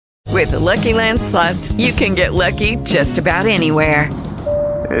With the Lucky Land Slots, you can get lucky just about anywhere.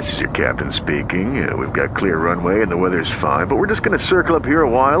 This is your captain speaking. We've got clear runway and the weather's fine, but we're just going to circle up here a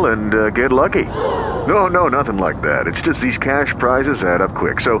while and get lucky. No, nothing like that. It's just these cash prizes add up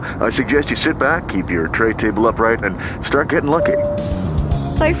quick. So I suggest you sit back, keep your tray table upright, and start getting lucky.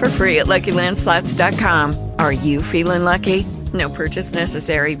 Play for free at LuckyLandSlots.com. Are you feeling lucky? No purchase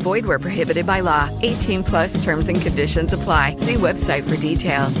necessary. Void where prohibited by law. 18 plus terms and conditions apply. See website for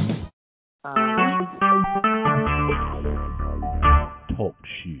details. Talk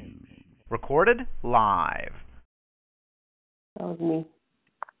shoes. Recorded live. That was me.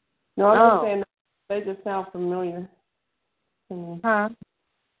 No, I was saying they just sound familiar to me. Huh?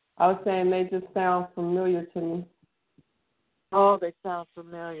 I was saying they just sound familiar to me. Oh, they sound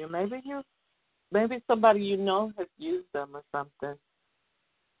familiar. Maybe somebody you know has used them or something.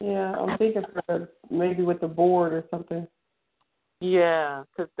 Yeah, I'm thinking maybe with the board or something. Yeah,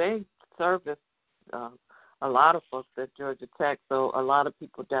 because they service a lot of folks at Georgia Tech, so a lot of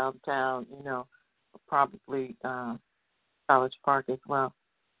people downtown, probably College Park as well.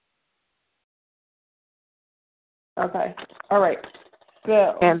 Okay. All right.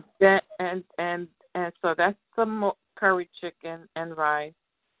 So And so that's some curry chicken and rice.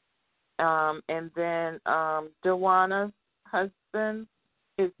 And then Dewana's husband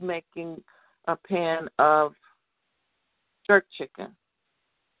is making a pan of jerk chicken.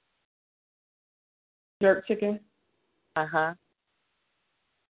 Jerk chicken? Uh-huh.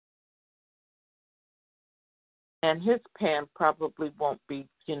 And his pan probably won't be,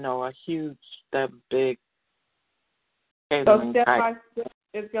 a huge, big. So step by step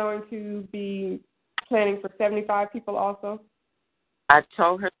is going to be planning for 75 people also? I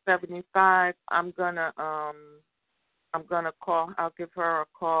told her 75. I'm gonna call. I'll give her a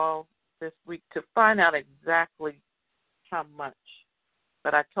call this week to find out exactly how much.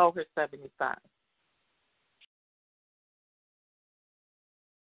 But I told her 75.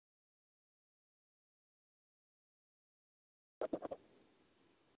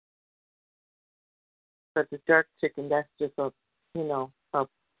 But the jerk chicken, that's just a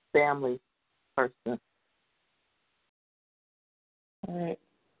family person. All right.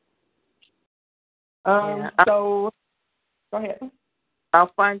 Yeah. So, go ahead.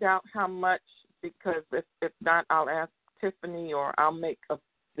 I'll find out how much, because if not, I'll ask Tiffany, or I'll make a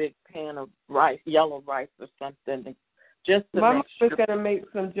big pan of rice, yellow rice or something. Just to My make mom's sure. going to make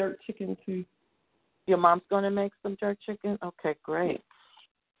some jerk chicken too. Your mom's going to make some jerk chicken? Okay, great.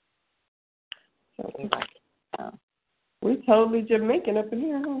 So, we're totally Jamaican up in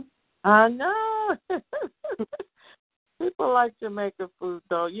here, huh? I know. People like Jamaican food,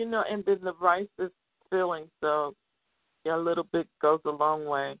 though, and then the rice is filling, so a little bit goes a long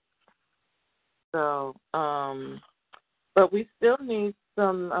way. So, but we still need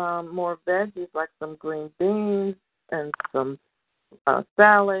some more veggies, like some green beans and some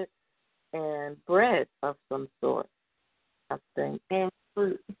salad and bread of some sort, I think. And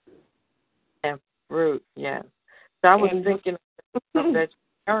fruit. And fruit, yes. So I was and thinking of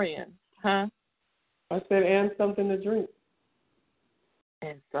vegetarian, huh? I said, and something to drink.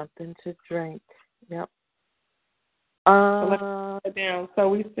 And something to drink. Yep. So let's put it down. So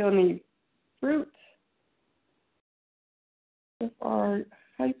we still need fruit. How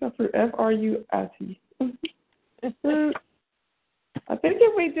you spell fruit? F-R-U-I-T. Fruit. I think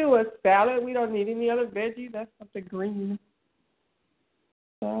if we do a salad, we don't need any other veggies. That's something green.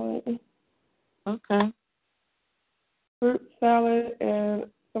 Salad. Okay. Fruit salad and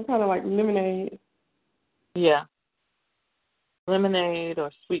some kind of like lemonade. Yeah. Lemonade or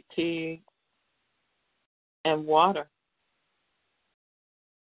sweet tea and water.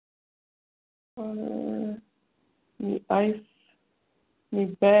 Need ice.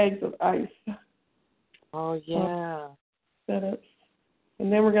 Need bags of ice. Oh, yeah. Setups.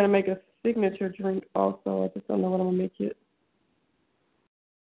 And then we're going to make a signature drink also. I just don't know what I'm going to make it.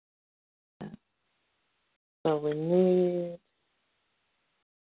 So we need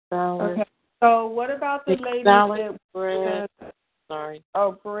salad. Okay. So what about the lady salad, that bread. Sorry.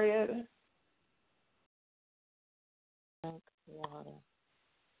 Oh, bread. And water.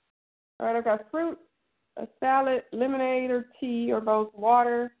 All right, I've got fruit, a salad, lemonade or tea, or both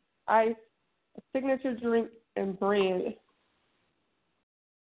water, ice, a signature drink, and bread.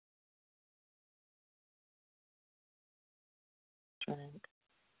 Drink.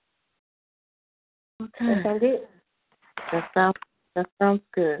 That sound good? That sounds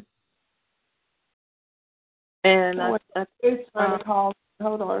good. And It's trying to call.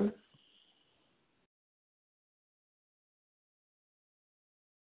 Hold on.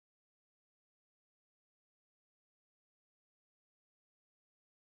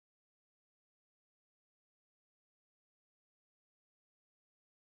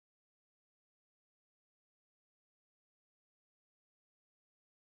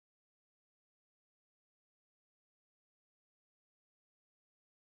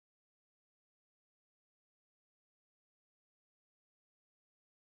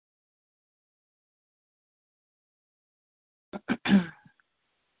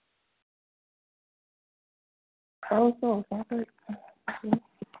 Oh, so sorry.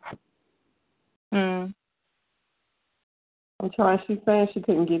 I'm trying. She's saying she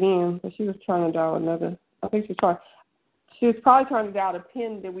couldn't get in, but she was trying to dial another. I think she was probably trying to dial the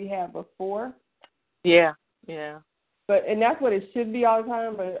pin that we had before. Yeah. And that's what it should be all the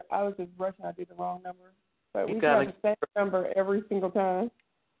time, but I was just rushing. I did the wrong number. But we got the same number every single time.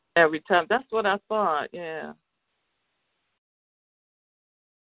 Every time. That's what I thought, yeah.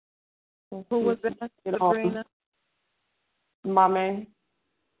 Who was that? Sabrina? My man.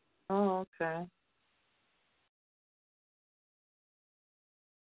 Oh, okay.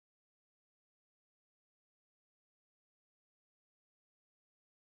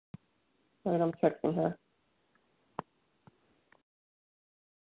 All right, I'm texting her.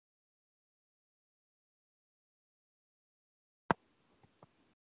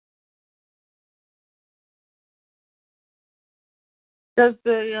 Does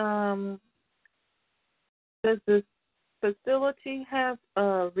the facility have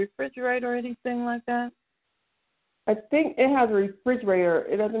a refrigerator or anything like that? I think it has a refrigerator.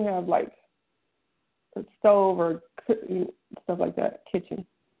 It doesn't have like a stove or stuff like that. Kitchen.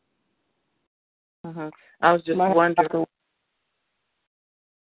 I was just wondering.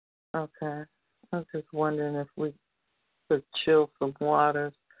 Okay. I was just wondering if we could chill some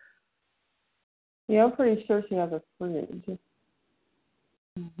water. Yeah, I'm pretty sure she has a fridge.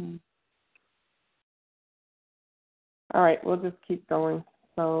 All right, we'll just keep going.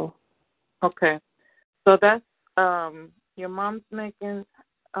 So. Okay. So that's your mom's making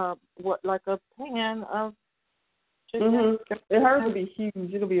what, like a pan of chicken? Hers will be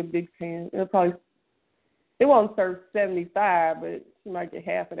huge. It'll be a big pan. It won't serve 75, but she might get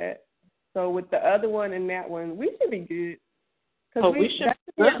half of that. So with the other one and that one, we should be good. Because we should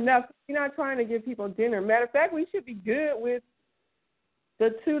be enough. We're not trying to give people dinner. Matter of fact, we should be good with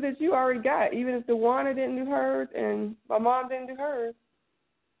the two that you already got, even if DeWanna didn't do hers and my mom didn't do hers.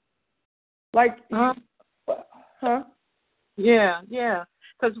 Like, Yeah.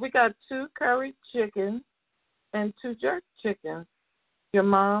 Because we got 2 curry chickens and 2 jerk chickens. Your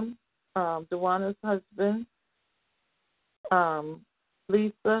mom, DeWanna's husband,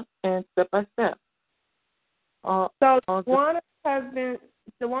 Lisa, and Step by Step. So DeWanna Hudson.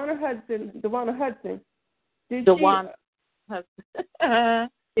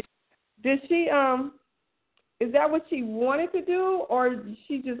 Did she is that what she wanted to do, or did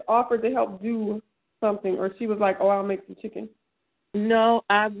she just offered to help do something, or she was like, "Oh, I'll make some chicken"? No,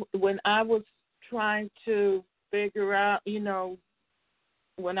 when I was trying to figure out,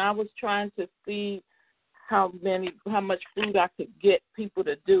 when I was trying to see how much food I could get people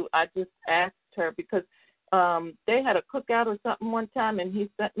to do, I just asked her because they had a cookout or something one time, and he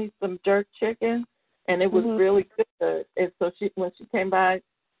sent me some jerk chicken, and it was really good. And so when she came by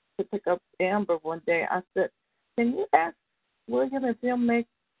to pick up Amber one day, I said, "Can you ask William if he'll make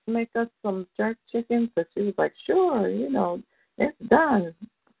us some jerk chicken?" So she was like, "Sure, it's done."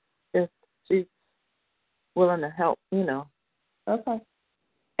 If she's willing to help, Okay.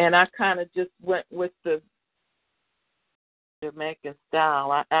 And I kind of just went with the Jamaican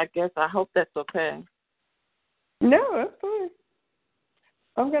style. I guess I hope that's okay. No, that's fine.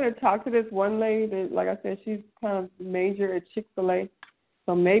 I'm going to talk to this one lady that, like I said, she's kind of major at Chick-fil-A.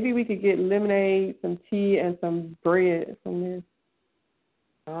 So maybe we could get lemonade, some tea, and some bread from there.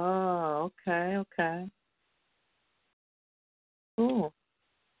 Oh, okay. Cool.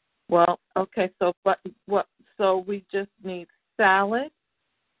 Well, okay, so so we just need salad,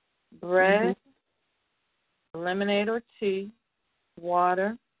 bread, lemonade or tea,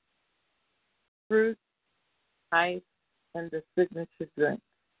 water, fruit, ice, and the signature drink.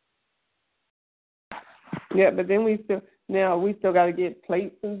 Yeah, but then we still got to get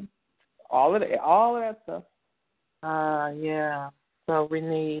plates and all of that stuff. Yeah. So we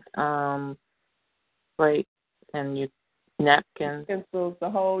need plates and napkins, pencils,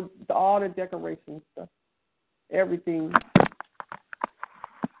 all the decoration stuff, everything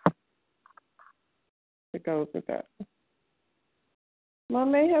that goes with that. My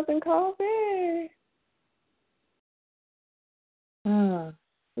May hasn't called back.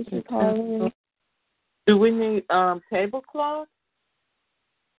 She should call me. Do we need tablecloth?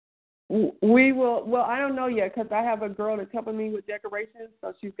 We will. Well, I don't know yet because I have a girl that's helping me with decorations,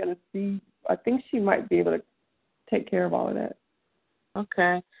 so she's going to see. I think she might be able to take care of all of that.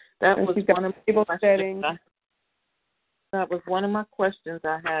 Okay, that was one of my questions. That was one of my questions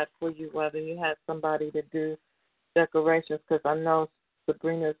I had for you, whether you had somebody to do decorations, because I know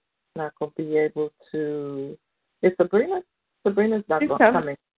Sabrina's not going to be able to. Is Sabrina? Sabrina's not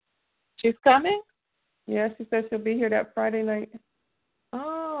coming. She's coming? Yeah, she said she'll be here that Friday night.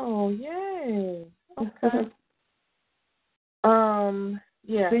 Oh, yay. Okay.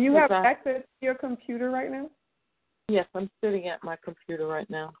 Yeah. Do you have access to your computer right now? Yes, I'm sitting at my computer right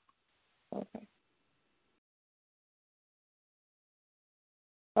now. Okay.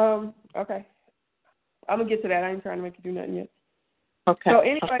 Okay. I'm gonna get to that. I ain't trying to make you do nothing yet. Okay. So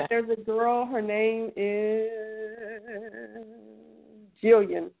anyway, there's a girl. Her name is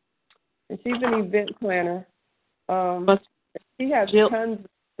Jillian, and she's an event planner. She has tons of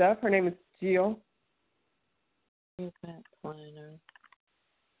stuff. Her name is Jill. Event planner.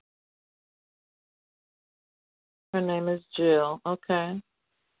 Her name is Jill. Okay.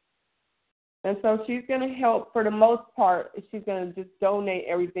 And so she's going to help for the most part. She's going to just donate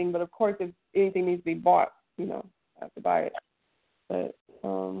everything. But, of course, if anything needs to be bought, I have to buy it. But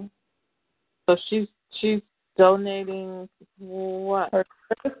so she's donating what? Her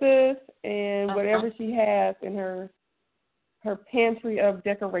services and whatever she has in her pantry of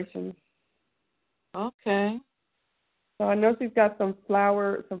decorations. Okay. So I know she's got some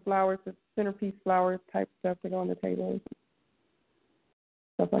flowers, the centerpiece flowers type stuff to go on the table.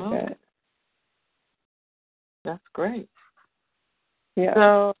 Stuff like that. That's great. Yeah.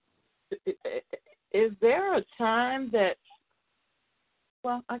 So is there a time that,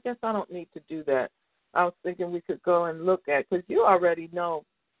 well, I guess I don't need to do that. I was thinking we could go and look at, because you already know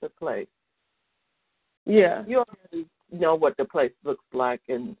the place. Yeah. You already know what the place looks like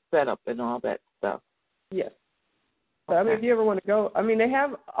and set up and all that stuff. Yes. So, I mean, if you ever want to go, I mean, they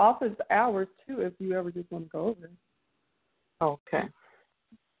have office hours, too, if you ever just want to go over. Okay.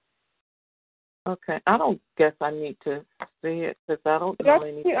 Okay. I don't guess I need to see it because I don't know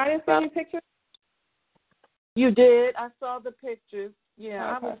anything. I didn't see any pictures? You did. I saw the pictures.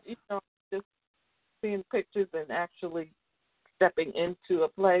 Yeah, okay. I was, just seeing pictures and actually stepping into a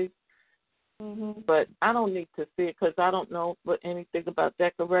place. Mm-hmm. But I don't need to see it because I don't know anything about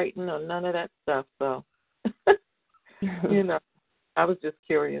decorating or none of that stuff. So, I was just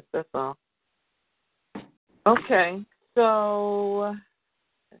curious. That's all. Okay. So,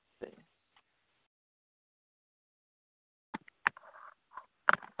 let's see.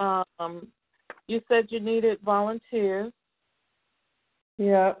 You said you needed volunteers.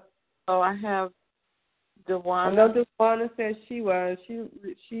 Yeah. Oh, I have DeWanna. I know DeWanna said she was.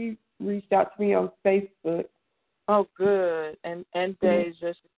 She reached out to me on Facebook. Oh, good. And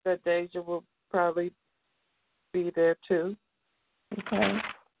Deja. She said Deja will probably be there too. Okay.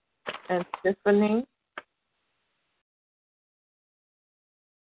 And Tiffany.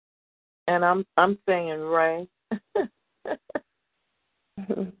 And I'm saying Ray.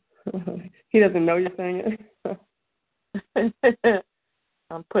 He doesn't know you're saying it.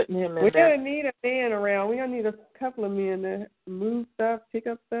 I'm putting him in there. We there. don't need a man around. We don't need a couple of men to move stuff, pick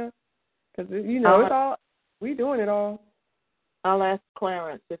up stuff. Because, it's all, we doing it all. I'll ask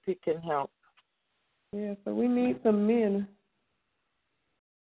Clarence if he can help. Yeah, so we need some men.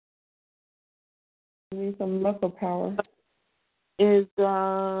 We need some muscle power.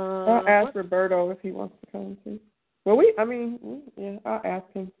 I'll ask Roberto if he wants to come too. Well, I'll ask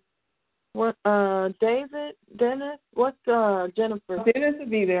him. What, David, Dennis? What's Jennifer? Dennis will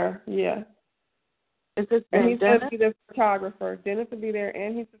be there, yeah. Is this and he's Dennis? going to be the photographer. Dennis will be there,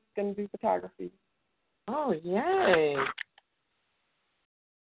 and he's just going to do photography. Oh, yay.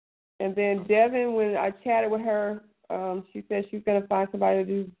 And then Devin, when I chatted with her, she said she's going to find somebody to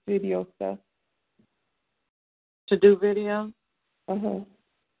do video stuff. To do video? Uh-huh.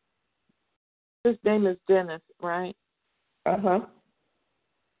 His name is Dennis, right? Uh-huh.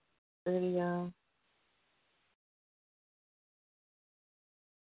 Video.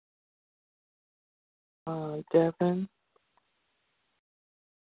 Devin.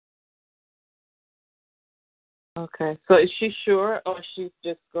 Okay. So is she sure, or she's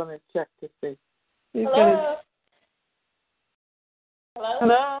just going to check to see? Hello? Hello?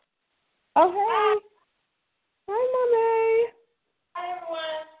 Hello? Oh, hey. Hi, Mommy. Hi,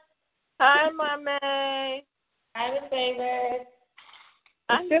 everyone. Hi, Mommy. Hi, Miss Favors.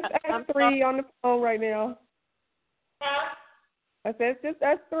 It's just us three on the phone right now. Huh? I said it's just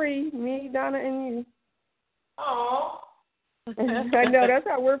us three, me, Donna, and you. Aw. I know, that's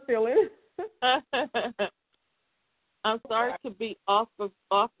how we're feeling. I'm sorry to be off the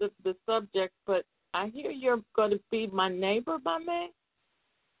subject, but I hear you're going to be my neighbor, Mommy.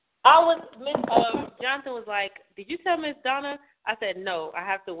 Jonathan was like, did you tell Miss Donna? I said, no, I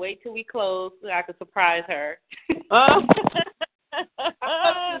have to wait till we close so I can surprise her. Oh.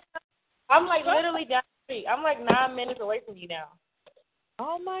 I'm like literally down the street. I'm like 9 minutes away from you now.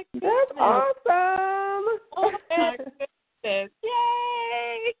 Oh, my goodness. That's awesome. Oh, my goodness.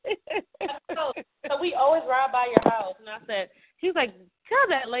 Yay. So we always ride by your house. And I said, he was like, tell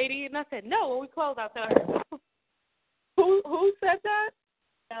that lady. And I said, no, when we close, I'll tell her. Who said that?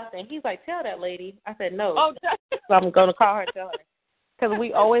 And he's like, tell that lady. I said, no. Oh, so I'm going to call her and tell her. Because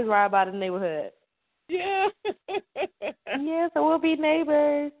we always ride by the neighborhood. yeah. Yeah, so we'll be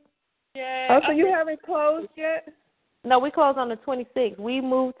neighbors. Yeah. Oh, so you haven't closed yet? No, we closed on the 26th. We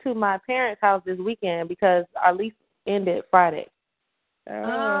moved to my parents' house this weekend because our lease ended Friday.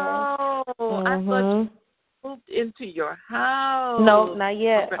 Oh, Mm-hmm. I thought you moved into your house. No, not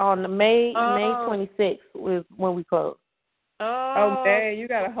yet. Okay. On May 26th was when we closed. Oh, dang, you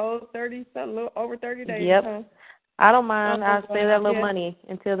got a whole 30-something, little over 30 days. Yep. Huh? I don't mind. I'll save that little money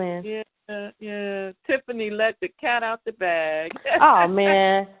until then. Yeah. Tiffany let the cat out the bag. Oh,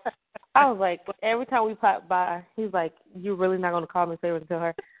 man. I was like, every time we pop by, he's like, you really not going to call me and say what to tell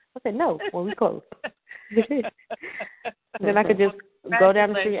her? I said, no, when we close. Then I could just go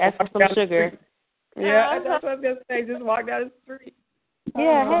down the street and ask for some sugar. Yeah, that's what I was going to say. Just walk down the street.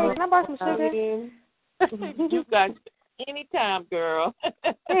 Yeah, hey, can I buy some sugar? You got anytime, girl.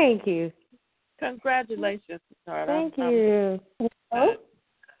 Thank you. Congratulations, sweetheart. Thank you. Hello?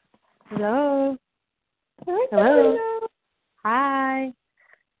 Hello. Hello. Hi.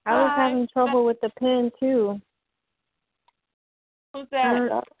 I was having trouble with the pen, too. Who's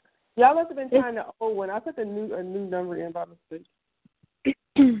that? Y'all must have been trying the old one. I put a new number in by mistake.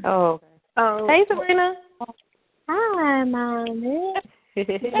 Oh, okay. Oh. Hey, Sabrina. Hi, Mommy.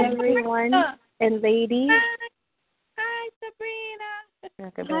 Everyone and ladies. Hi, Sabrina.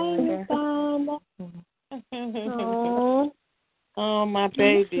 Hi, Oh, my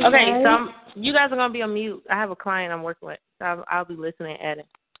baby. Okay, so you guys are going to be on mute. I have a client I'm working with, so I'll be listening at it.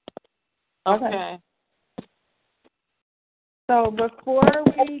 Okay. So before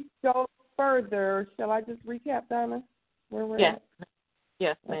we go further, shall I just recap, Donna, where we're at?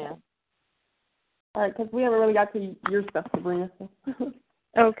 Yes, ma'am. All right, because we haven't really got to your stuff, Sabrina.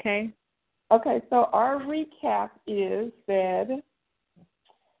 Okay. Okay, so our recap is that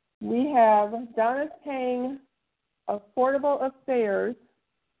we have Donna's paying Affordable Affairs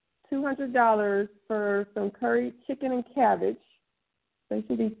 $200 for some curried chicken and cabbage. They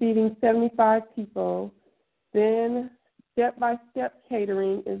should be feeding 75 people. Then Step by Step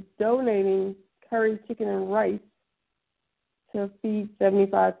Catering is donating curried chicken and rice to feed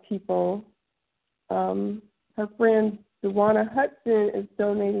 75 people. Her friend Dewana Hudson is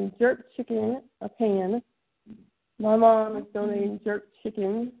donating jerk chicken, a pan. My mom is donating jerk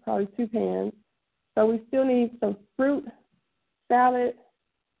chicken, probably 2 pans. So we still need some fruit, salad,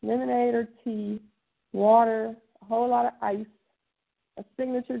 lemonade or tea, water, a whole lot of ice, a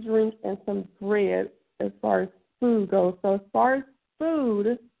signature drink, and some bread as far as food goes. So as far as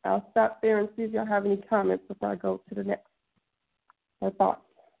food, I'll stop there and see if y'all have any comments before I go to the next or thoughts.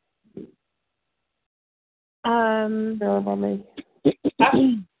 I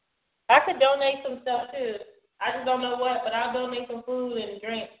could donate some stuff too. I just don't know what, but I'll donate some food and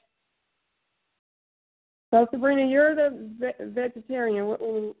drinks. So Sabrina, you're the vegetarian.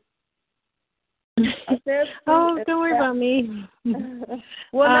 Don't worry about me.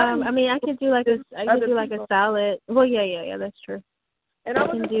 Well, I mean, I could do like a salad. Well, yeah, that's true. And I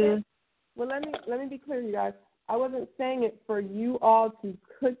can do. Well, let me be clear, you guys. I wasn't saying it for you all to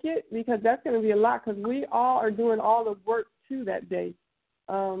cook it because that's going to be a lot because we all are doing all the work too that day.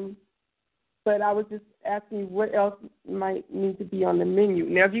 But I was just asking what else might need to be on the menu.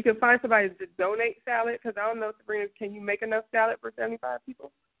 Now, if you could find somebody to donate salad, because I don't know, Sabrina, can you make enough salad for 75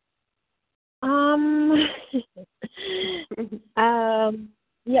 people?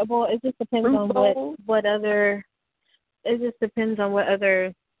 Yeah, well, it just depends on what other. It just depends on what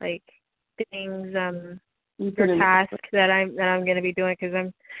other like things or tasks that I'm going to be doing because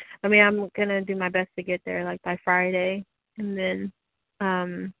I'm going to do my best to get there like by Friday and then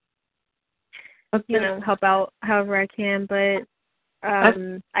help out however I can. But I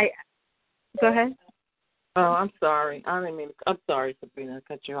go ahead. Oh, I'm sorry. I didn't mean. I'm sorry, Sabrina, to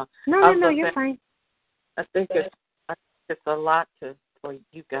cut you off. No, you're fine. I think it's a lot for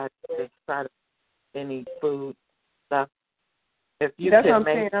you guys to try to any food stuff. If you that's can what I'm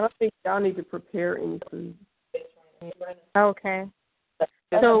saying. I don't think y'all need to prepare any food. Okay.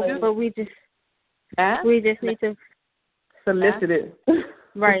 So, but we just need to solicit it.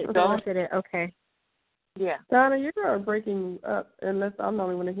 Right, solicit it. Okay. Yeah. Donna, you are breaking up unless I'm the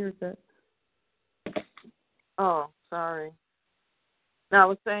only one that hears that. Oh, sorry. Now I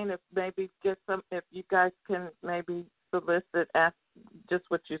was saying if you guys can maybe solicit, ask just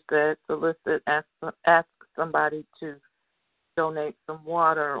what you said, solicit, ask somebody to donate some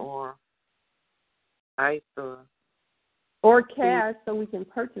water or ice or cash so we can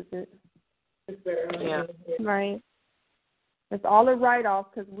purchase it. Yeah. Right. It's all a write-off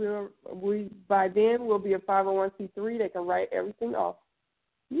because we by then we'll be a 501c3. They can write everything off.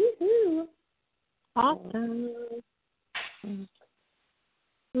 Woo-hoo. Awesome.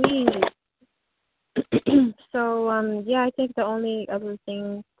 Sweet. So, I think the only other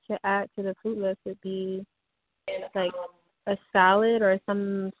thing to add to the food list would be like a salad or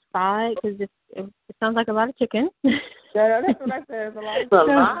some side, because it sounds like a lot of chicken. Yeah, that's what I said.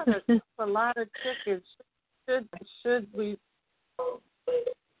 It's a lot of chicken. Should we?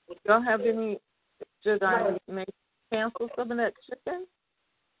 Don't have any? Should I cancel some of that chicken?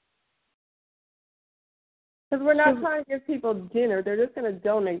 Because we're not trying to give people dinner. They're just going to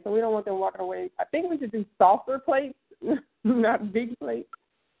donate, so we don't want them walking away. I think we should do saucer plates, not big plates.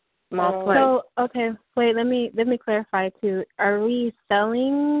 Small plates. So, okay, wait, let me clarify, too. Are we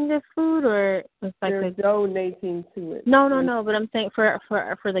selling the food or it's like they're donating to it? No, but I'm saying for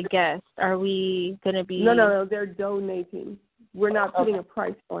the guests, are we going to be... No, they're donating. We're not putting a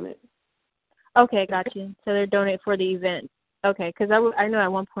price on it. Okay, got you. So they're donating for the event. Okay, because I know at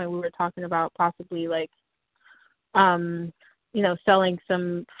one point we were talking about possibly like, selling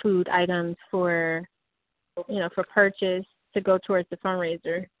some food items for purchase to go towards the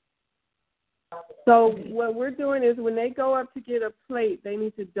fundraiser. So what we're doing is when they go up to get a plate, they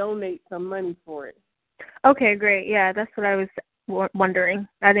need to donate some money for it. Okay, great. Yeah, that's what I was wondering.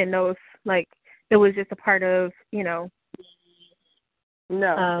 I didn't know if it was just a part of No,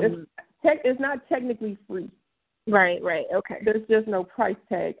 it's not technically free. Right. Okay. There's just no price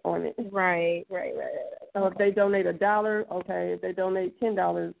tag on it. Right. So if they donate $1, okay. If they donate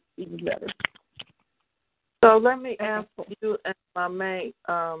 $10, even better. So let me ask you, if I may,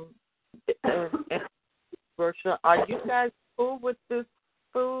 Roshawn, are you guys cool with this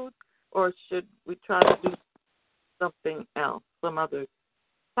food, or should we try to do something else, some other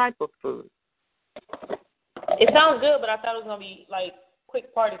type of food? It sounds good, but I thought it was gonna be like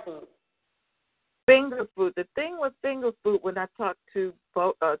quick party food. Finger food. The thing with finger food, when I talk to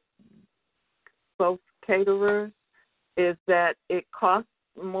both caterers, is that it costs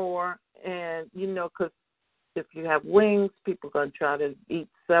more, and because if you have wings, people are going to try to eat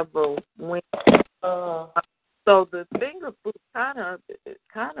several wings. So the finger food kind of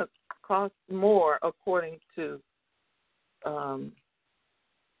costs more according to the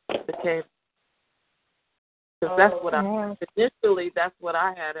caterer. Because that's what initially that's what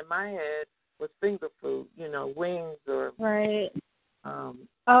I had in my head was finger food, wings or right.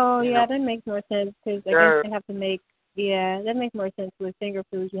 That makes more sense because I guess they have to make. Yeah, that makes more sense with finger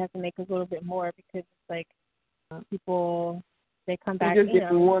foods. You have to make a little bit more because it's like people they come back. You just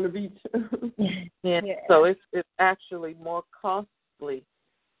get one of each. Yeah. So it's actually more costly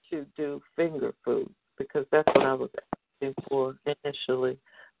to do finger food because that's what I was asking for initially.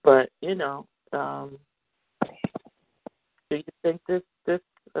 But do you think this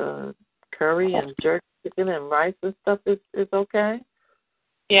curry and jerk chicken and rice and stuff is okay?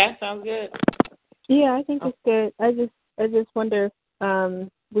 Yeah, sounds good. Yeah, I think it's good. I just wonder if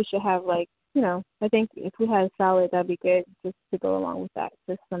we should have I think if we had a salad that'd be good just to go along with that.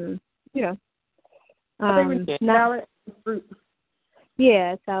 Just some I think salad and fruit.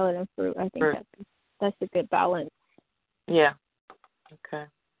 Yeah, salad and fruit. I think that's a good balance. Yeah. Okay.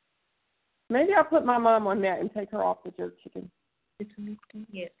 Maybe I'll put my mom on that and take her off the jerk chicken.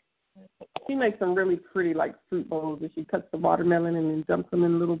 Yeah. She makes some really pretty fruit bowls and she cuts the watermelon and then dumps them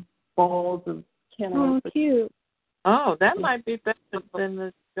in little balls of cantaloupe. Oh, cute. Oh, that might be better than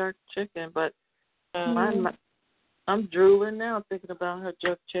the jerk chicken, but I'm drooling now thinking about her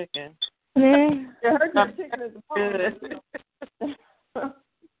jerk chicken. Yeah, her jerk chicken is good.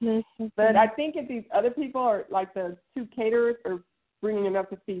 But I think if these other people are the two caterers are bringing enough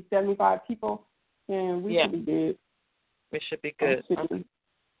to feed 75 people, then we should be good. We should be good. Okay.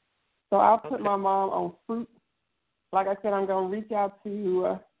 So I'll put my mom on fruit. Like I said, I'm going to reach out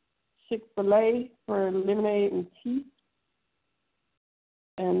to Chick-fil-A for lemonade and tea.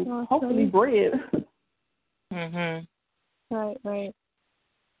 And hopefully bread. Mhm. Right.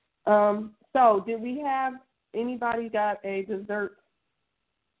 So did we have anybody got a dessert?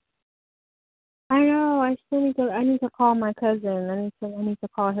 I know. I need to call my cousin. I need to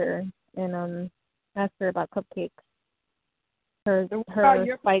call her and ask her about cupcakes. Her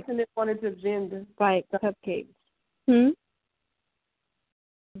your spike person that wanted to vend spike cupcakes.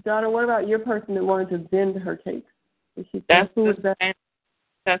 Donna, what about your person that wanted to vend her cakes? That's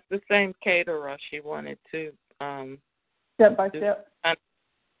the same caterer. She wanted to step by step.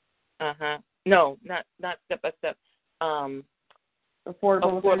 No, not step by step.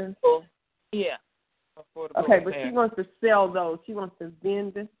 Affordable. Yeah. Affordable. Okay, but she wants to sell those. She wants to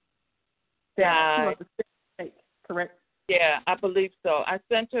vend. She wants to sell cake, correct? Yeah, I believe so. I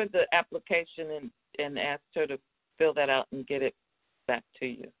sent her the application and asked her to fill that out and get it back to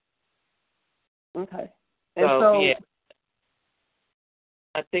you. Okay. And so yeah.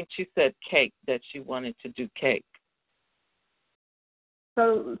 I think she said cake, that she wanted to do cake.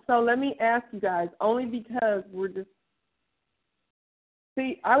 So let me ask you guys, only because we're just,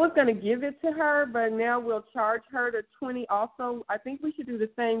 see, I was going to give it to her, but now we'll charge her the $20 also. I think we should do the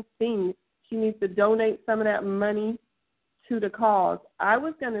same thing. She needs to donate some of that money to the cause. I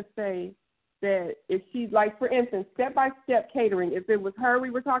was going to say that if she, like, for instance, step-by-step catering, if it was her we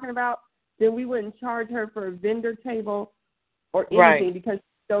were talking about, then we wouldn't charge her for a vendor table or anything Right. because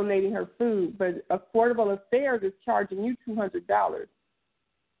she's donating her food. But Affordable Affairs is charging you $200.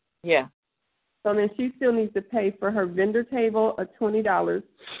 Yeah. So then she still needs to pay for her vendor table of $20.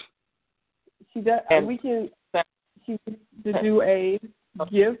 She does. We can. She needs to do a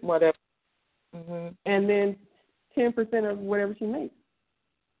gift, whatever, and then 10% of whatever she makes.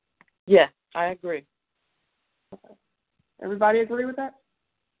 Yeah, I agree. Okay. Everybody agree with that?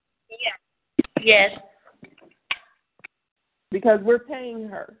 Yeah. Yes. Because we're paying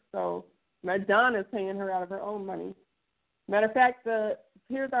her, so Madonna's paying her out of her own money. Matter of fact,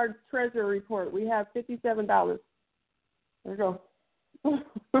 here's our treasury report. We have $57. There we go.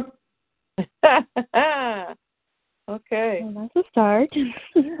 Okay. Well, that's a start.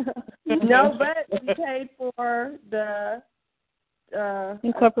 No, but we paid for the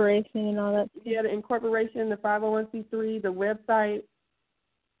incorporation and all that. Yeah, the incorporation, the 501c3, the website.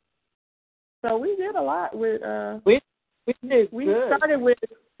 So we did a lot with. We did. We good. started with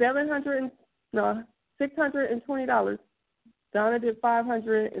 $620. Donna did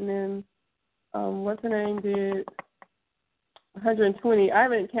 $500, and then what's her name did $120. I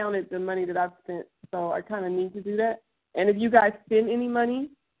haven't counted the money that I've spent, so I kind of need to do that. And if you guys spend any money,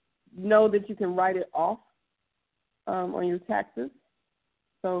 know that you can write it off on your taxes.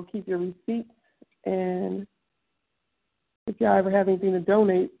 So keep your receipts, and if y'all ever have anything to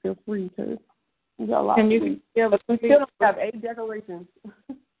donate, feel free to. We got a lot. We still don't have 8 decorations.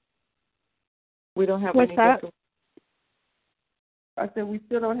 We don't have What's any that? I said we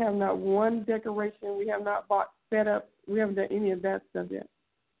still don't have not one decoration. We have not bought setup. We haven't done any of that stuff yet.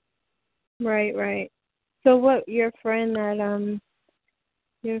 Right. So what your friend, the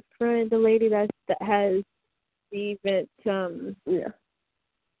lady that has the event, yeah.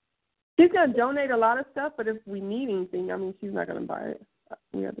 She's gonna donate a lot of stuff, but if we need anything, I mean, she's not gonna buy it.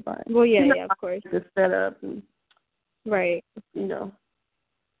 We have to buy it. Well, yeah, of course. The setup and right. You know.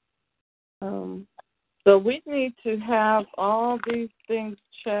 So we need to have all these things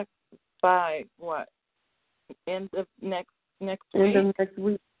checked by what? End of next week. End of next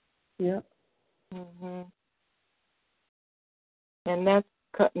week. Yeah. And that's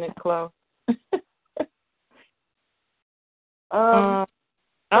cutting it close. So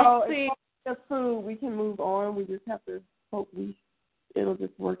I'll see. The food, we can move on. We just have to hope it'll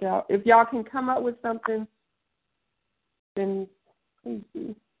just work out. If y'all can come up with something, then please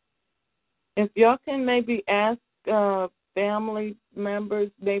do. If y'all can maybe ask family members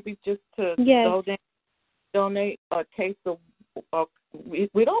maybe just to donate a case of we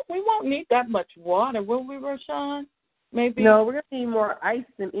won't need that much water, will we, Roshawn? Maybe. No, we're gonna need more ice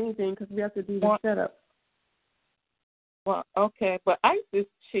than anything because we have to do the setup. Well, okay, but ice is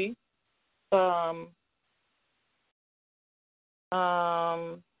cheap. I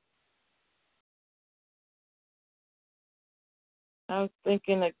was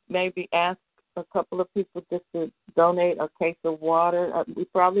thinking that maybe ask a couple of people just to donate a case of water. We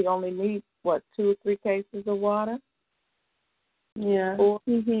probably only need, 2 or 3 cases of water? Yeah. 4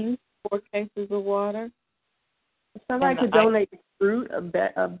 cases of water. Somebody could donate fruit, a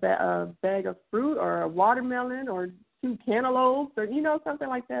bag of fruit, or a watermelon, or 2 cantaloupes, or something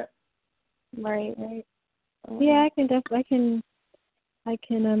like that. Right. Yeah, I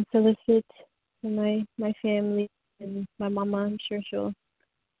can solicit my family and my mama. I'm sure she'll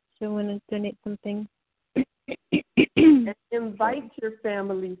want to donate something. And invite your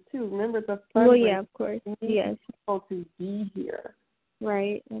family too. Remember the fundraiser. Well, yeah, of course. Yes. People to be here.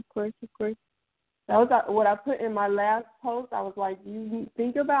 Right. Of course. That was what I put in my last post. I was like, you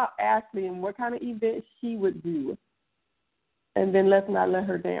think about Ashley and what kind of event she would do, and then let's not let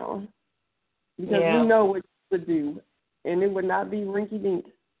her down. Because we know what she would do, and it would not be rinky-dink.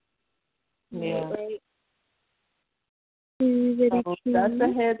 Yeah. Right. So that's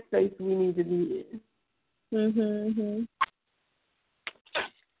the headspace we need to be in.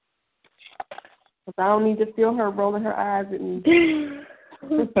 Because I don't need to feel her rolling her eyes at me.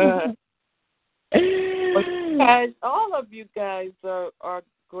 Guys, all of you guys are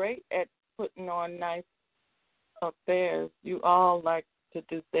great at putting on nice affairs. You all like to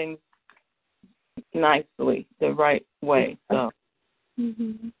do things nicely, the right way. So.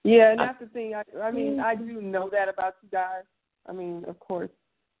 Mm-hmm. Yeah, and that's the thing. I mean, I do know that about you guys. I mean, of course,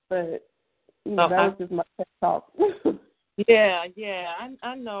 but that was just my pet talk. Yeah,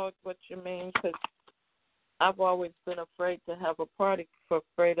 I know what you mean, because I've always been afraid to have a party,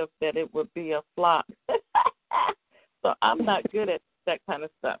 afraid of that it would be a flop. So I'm not good at that kind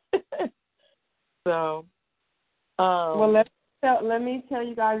of stuff. So, well, let me tell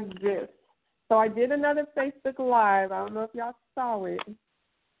you guys this. So I did another Facebook Live. I don't know if y'all saw it,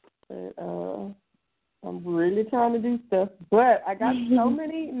 but I'm really trying to do stuff. But I got so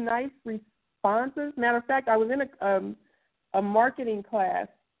many nice responses. Matter of fact, I was in a marketing class,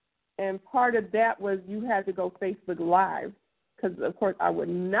 and part of that was you had to go Facebook Live, because, of course, I would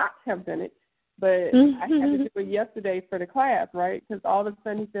not have done it, but I had to do it yesterday for the class, right? Because all of a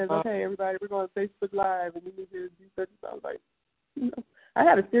sudden he says, okay, everybody, we're going to Facebook Live, and you need to do such and such. I was like, no. I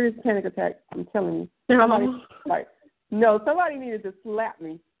had a serious panic attack, I'm telling you. Somebody needed to slap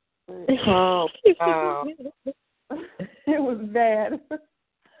me. Oh, wow. It was bad.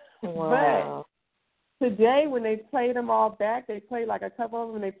 Wow. But today, when they played them all back, they played like a couple of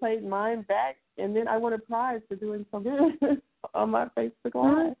them, and they played mine back, and then I won a prize for doing so good on my Facebook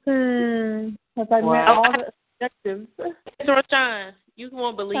Live. Because I met all the objectives. Roshawn, you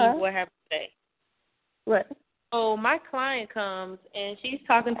won't believe what happened today. What? Oh, my client comes, and she's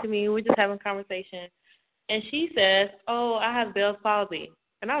talking to me. We're just having a conversation. And she says, oh, I have Bell's palsy.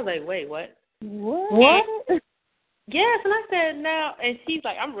 And I was like, wait, what? What? Yes, and I said, now, and she's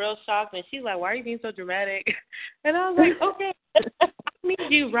like, I'm real shocked. And she's like, why are you being so dramatic? And I was like, okay, I need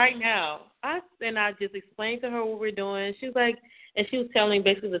you right now. I just explained to her what we're doing. She was like, and she was telling me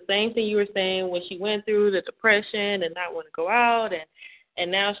basically the same thing you were saying when she went through the depression and not want to go out, and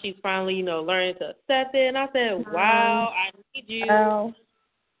now she's finally, learning to accept it. And I said, wow, I need you. Wow.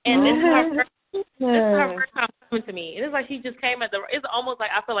 And this is her first time coming to me. And it's like she just came it's almost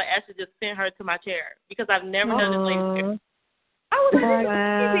like I feel like Ashley just sent her to my chair, because I've never done this later. I was like,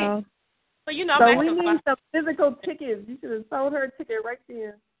 wow. But, so we need some physical tickets. You should have sold her a ticket right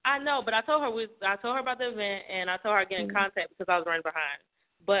there. I know, but I told her about the event, and I told her I'd get in contact because I was running behind.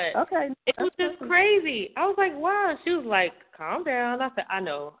 But it was just crazy. I was like, wow. She was like, calm down. I said, I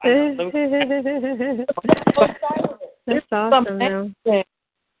know. That's awesome, man.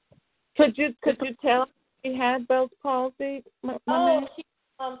 Could you tell she had Bell's palsy?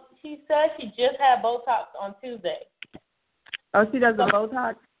 She said she just had Botox on Tuesday. Oh, she does the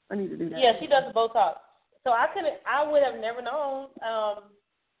Botox? I need to do that. Yeah, she does the Botox. So I would have never known.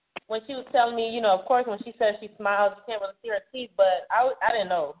 When she was telling me, of course, when she said she smiles, you can't really see her teeth, but I didn't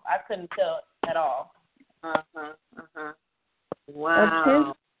know. I couldn't tell at all.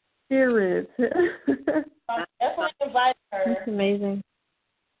 Wow. Spirit. I definitely invited her. That's amazing.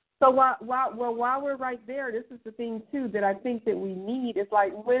 So while we're right there, this is the thing too that I think that we need. It's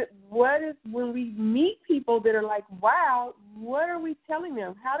like when we meet people that are like, wow, what are we telling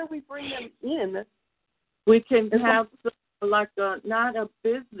them? How do we bring them in? We can have like not a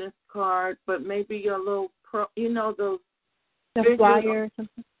business card, but maybe a little those flyer or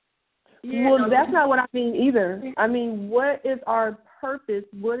something. Yeah, well, that's not what I mean either. I mean, what is our purpose?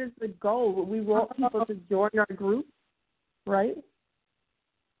 What is the goal? We want people to join our group, right?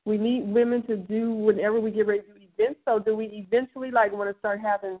 We need women to do whenever we get ready to do events. So do we eventually want to start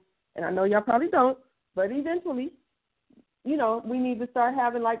having, and I know y'all probably don't, but eventually, we need to start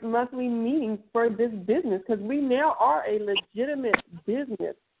having monthly meetings for this business, because we now are a legitimate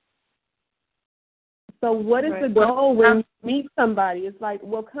business. So what is the goal when you meet somebody? It's like,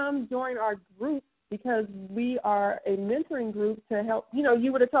 well, come join our group, because we are a mentoring group to help.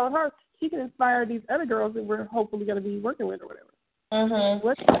 You would have told her she can inspire these other girls that we're hopefully going to be working with or whatever. Mm-hmm.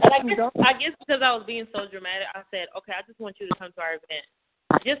 And I guess because I was being so dramatic, I said, okay, I just want you to come to our event,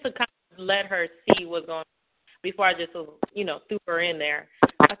 just to kind of let her see what's going on before I just, threw her in there.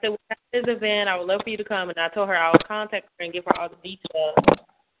 I said, well, at this event, I would love for you to come, and I told her I would contact her and give her all the details,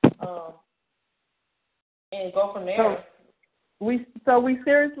 and go from there. So we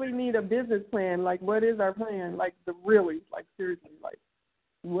seriously need a business plan. What is our plan? Seriously,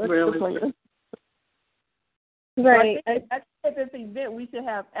 what's the plan? Right. At this event, we should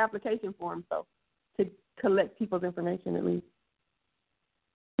have application forms, to collect people's information at least.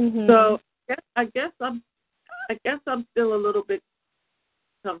 Mm-hmm. So I guess I'm still a little bit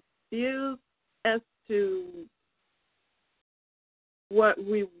confused as to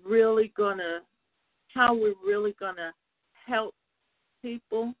how we're really gonna help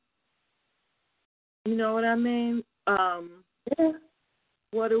people. You know what I mean? Yeah.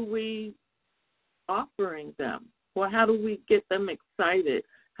 What are we? offering them? Well, how do we get them excited?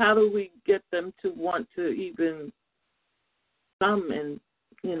 How do we get them to want to even come and,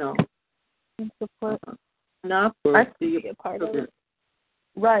 support? Not I be a part of it.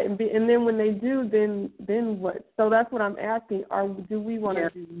 Right, and then when they do, then what? So that's what I'm asking. Do we want to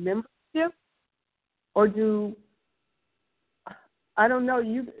do membership, or I don't know.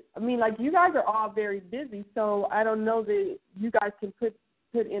 You guys are all very busy, so I don't know that you guys can put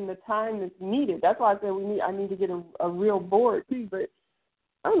in the time that's needed. That's why I said I need to get a real board too. But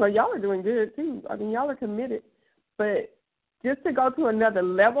I don't know. Y'all are doing good too. I mean, y'all are committed, but just to go to another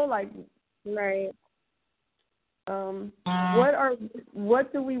level, like right.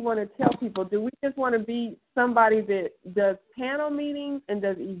 What do we want to tell people? Do we just want to be somebody that does panel meetings and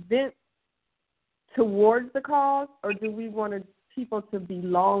does events towards the cause, or do we want people to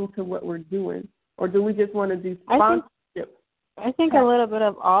belong to what we're doing, or do we just want to do sponsorship? I think a little bit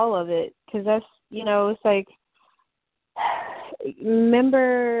of all of it, because that's, it's like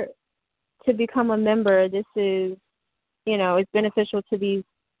to become a member, this is, it's beneficial to these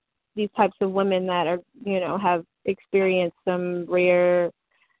types of women that are, have experienced some rare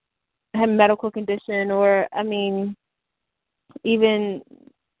medical condition, or,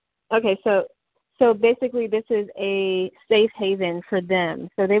 so basically this is a safe haven for them.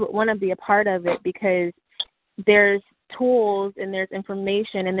 So they would want to be a part of it because there's tools and there's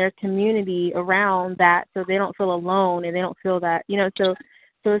information and there's community around that, so they don't feel alone and they don't feel that, so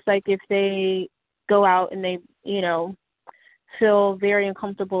it's like if they go out and they, feel very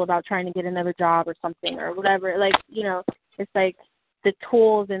uncomfortable about trying to get another job or something or whatever, it's like the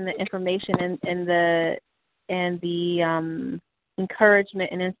tools and the information and the encouragement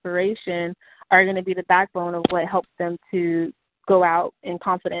and inspiration are going to be the backbone of what helps them to go out in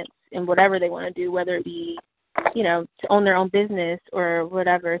confidence in whatever they want to do, whether it be, to own their own business or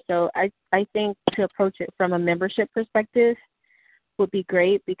whatever. So I think to approach it from a membership perspective would be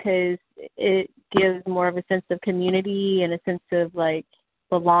great, because it gives more of a sense of community and a sense of like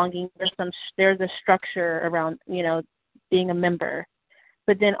belonging. There's a structure around, being a member.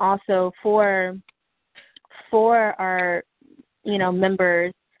 But then also for our,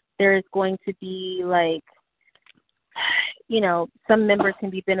 members, there's going to be like, some members can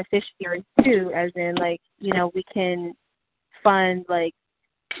be beneficiaries too, as in like, we can fund like,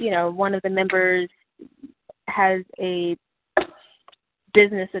 one of the members has a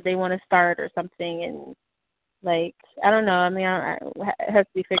business that they want to start or something, and like, I don't know, it has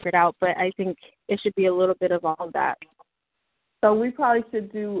to be figured out, but I think it should be a little bit of all of that. So we probably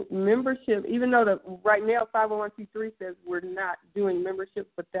should do membership, even though right now 501c3 says we're not doing membership,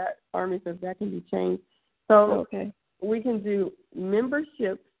 but that Army says that can be changed. So we can do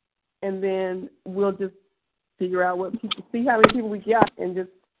membership, and then we'll just figure out what people, see how many people we got, and just,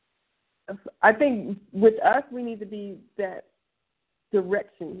 I think with us, we need to be that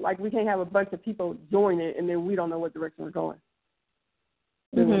direction. Like, we can't have a bunch of people join it, and then we don't know what direction we're going.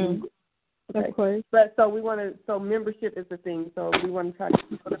 Mm-hmm. Okay. Of course. But so membership is the thing. So we want to try to get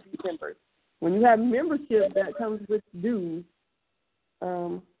people to be members. When you have membership, that comes with dues.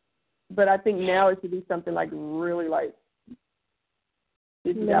 But I think now it should be something like really like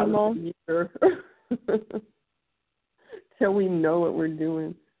 $50 a year till we know what we're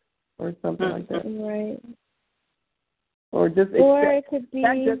doing, or something like that. Right. Or just it could be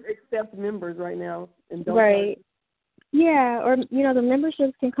just accept members right now and don't. Right. Yeah, or the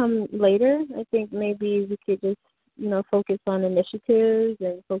memberships can come later. I think maybe we could just focus on initiatives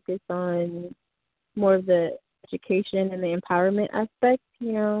and focus on more of the education and the empowerment aspect.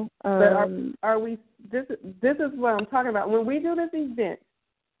 But are we? This is what I'm talking about. When we do this event,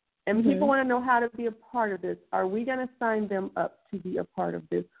 and people want to know how to be a part of this, are we going to sign them up to be a part of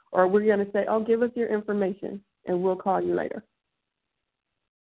this, or are we going to say, "Oh, give us your information and we'll call you later"?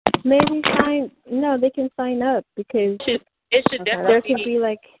 Maybe they can sign up, because it should definitely there could be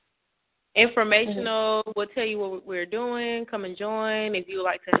like informational. We'll tell you what we're doing. Come and join if you would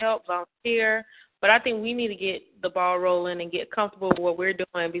like to help, volunteer. But I think we need to get the ball rolling and get comfortable with what we're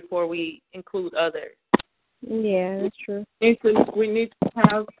doing before we include others. Yeah, that's true. We need to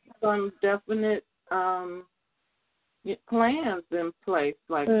have some definite plans in place,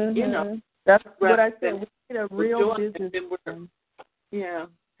 like That's what I said. We need a real business.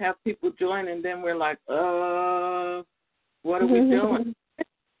 Have people join, and then we're like, what are we doing?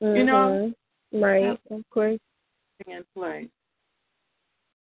 Right, of course. In place.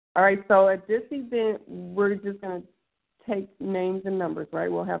 All right, so at this event, we're just going to take names and numbers,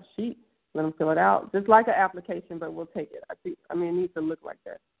 right? We'll have sheets, let them fill it out, just like an application, but we'll take it. It needs to look like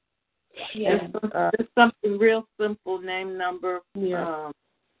that. Yeah, just something real simple, name, number, real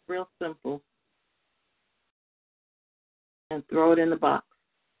simple. and throw it in the box.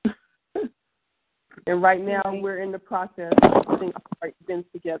 And right now we're in the process of putting our events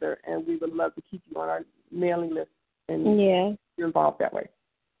together, and we would love to keep you on our mailing list and you're involved that way.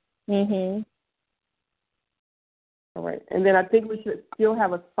 Mhm. All right. And then I think we should still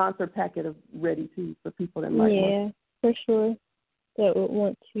have a sponsor packet ready, too, for people that might want. Yeah, for sure. That would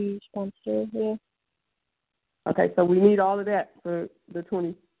want to sponsor, yeah. Okay, so we need all of that for the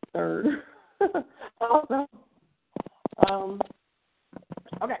 23rd. Also,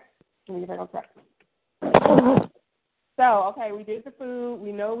 okay, let me get back on track. So, okay, we did the food.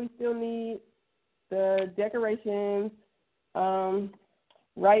 We know we still need the decorations.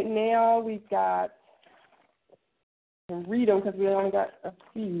 Right now we've got, I can read them because we only got a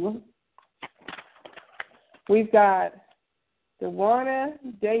few. We've got Dewana,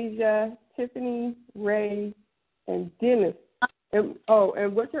 Deja, Tiffany, Ray, and Dennis. And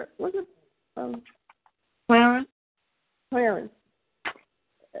what's your Clarence? Clarence.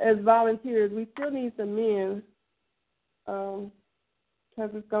 As volunteers, we still need some men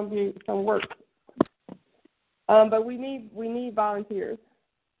because it's going to be some work. But we need volunteers.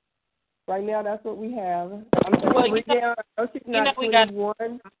 Right now, that's what we have. I'm going to read down. I know she's not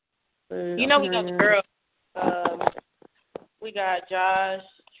 21. We got the girls. We got Josh,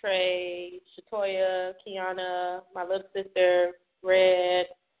 Trey, Shatoya, Kiana, my little sister, Red,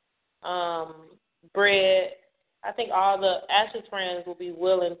 Britt. I think all the Ashley's friends will be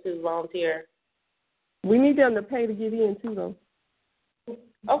willing to volunteer. We need them to pay to get in, too, though.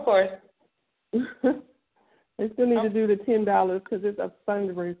 Of course. They still need to do the $10 because it's a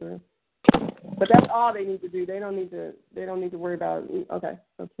fundraiser. But that's all they need to do. They don't need to worry about it. Okay,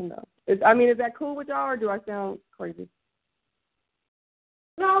 so $10. Is that cool with y'all, or do I sound crazy?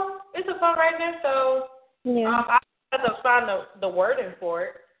 No, it's a fundraiser, so I have to find the wording for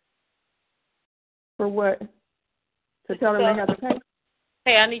it. For what? To tell them they have to pay?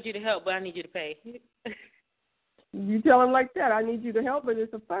 Hey, I need you to help, but I need you to pay. You tell them like that. I need you to help, but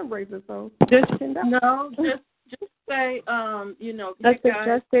it's a fundraiser, so just $10. No, just say, that's a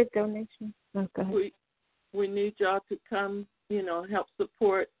suggested donation. Okay. We need y'all to come, help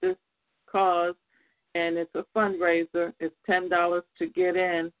support this cause, and it's a fundraiser. It's $10 to get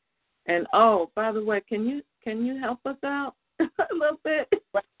in. And by the way, can you help us out a little bit?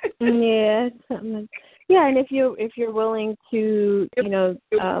 Yeah, something. Yeah, and if you're willing to,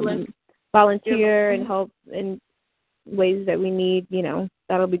 volunteer and help in ways that we need,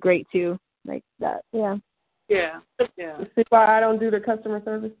 that'll be great too. Like that, yeah. Yeah. See why I don't do the customer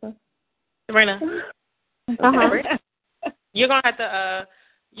service stuff? Sabrina. You're gonna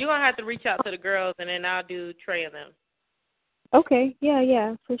have to reach out to the girls, and then I'll do Trey and them. Okay.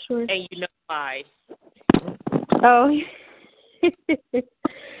 Yeah, for sure. And you know why? Oh.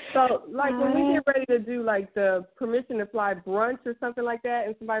 So, like, when we get ready to do, like, the permission to fly brunch or something like that,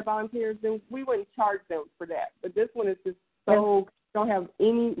 and somebody volunteers, then we wouldn't charge them for that. But this one is just so don't have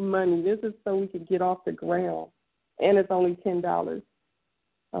any money. This is so we could get off the ground, and it's only $10.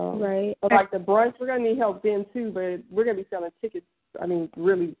 Right. But like the brunch, we're gonna need help then too. But we're gonna be selling tickets.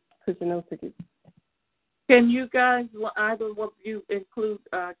 Really pushing those tickets. Can you guys, either of you, include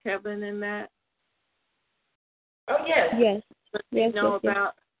Kevin in that? Oh yes. Yes. Let me know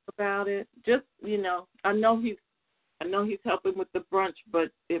about it. Just I know he's helping with the brunch,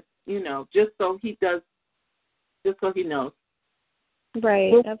 but if just so he knows.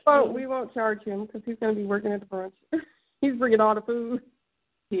 Right. We won't charge him because he's going to be working at the brunch. He's bringing all the food.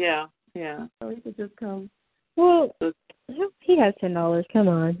 Yeah. So he could just come. Well, he has $10. Come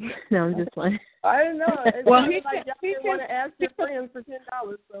on. No, I'm just playing. I didn't know. Well, he didn't want to ask your friends for $10,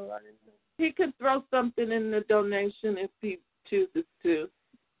 so I didn't know. He could throw something in the donation if he chooses to,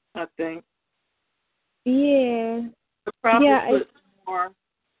 I think. Yeah. Probably put more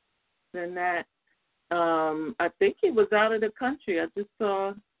than that. I think he was out of the country. I just saw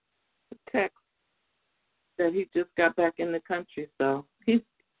a text that he just got back in the country, so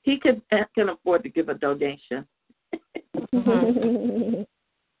he can afford to give a donation.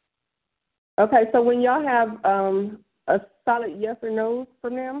 Okay, so when y'all have a solid yes or no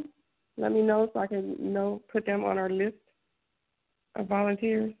from them, let me know so I can put them on our list of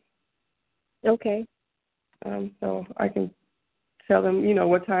volunteers. Okay. So I can tell them,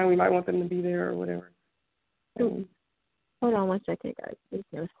 what time we might want them to be there or whatever. Hold on one second, guys.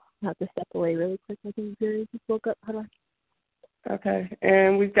 I have to step away really quick. I think Jerry just woke up. Hold on. Okay.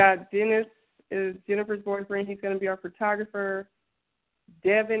 And we've got Dennis is Jennifer's boyfriend. He's going to be our photographer.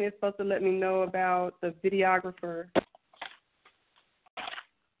 Devin is supposed to let me know about the videographer.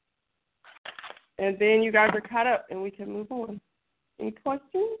 And then you guys are caught up, and we can move on. Any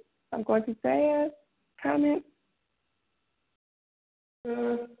questions? I'm going to say comments.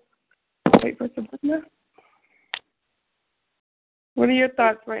 Wait for Sabrina. What are your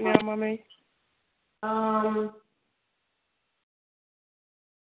thoughts right now, Mommy? I'm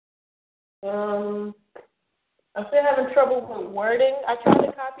still having trouble with wording. I tried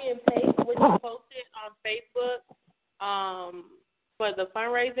to copy and paste what you posted on Facebook for the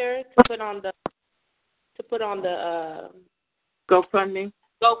fundraiser to put on the GoFundMe,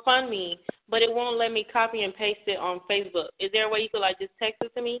 but it won't let me copy and paste it on Facebook. Is there a way you could just text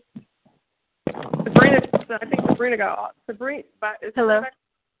it to me? I think Sabrina got all. Hello.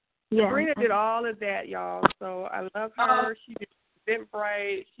 Yeah. Sabrina did all of that, y'all. So I love her. She did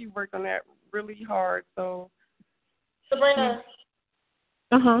Eventbrite. She worked on that really hard. So Sabrina.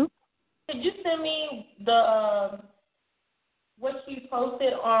 Could you send me the what you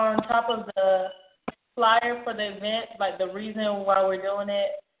posted on top of the flyer for the event, like the reason why we're doing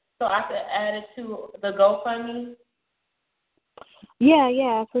it, so I could add it to the GoFundMe?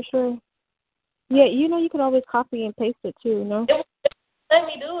 Yeah, for sure. Yeah, you could always copy and paste it too, no? It let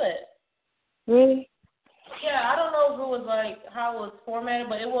me do it. Really? Yeah, I don't know if it was how it was formatted,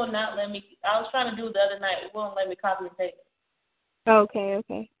 but it will not let me. I was trying to do it the other night. It won't let me copy and paste. Okay.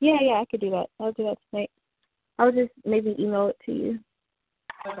 Yeah, I could do that. I'll do that tonight. I'll just maybe email it to you.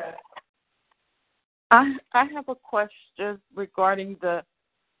 Okay. I have a question regarding the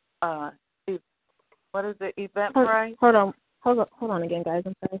what is it, Eventbrite? Hold on again, guys.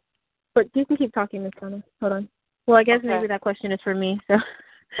 I'm sorry. But you can keep talking, Miss Donna. Hold on. Well, I guess maybe that question is for me. So.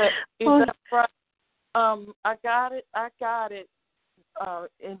 Eventbrite. I got it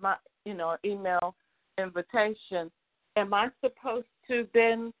in my email invitation. Am I supposed to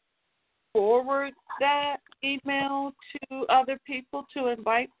then forward that email to other people to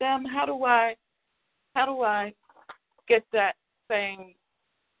invite them? How do I get that same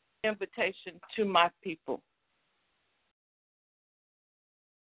invitation to my people?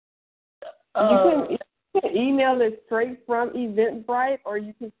 You can email it straight from Eventbrite, or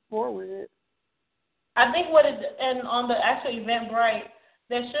you can forward it. I think and on the actual Eventbrite,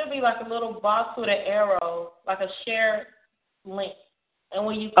 there should be a little box with an arrow, like a share link. And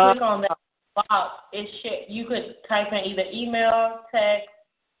when you click on that box, you could type in either email, text,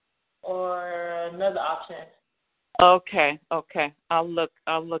 or another option. Okay. I'll look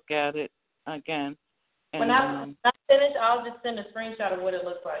at it again. And, when I finish, I'll just send a screenshot of what it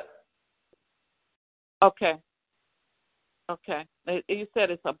looks like. Okay. You said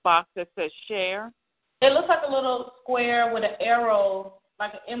it's a box that says share? It looks like a little square with an arrow,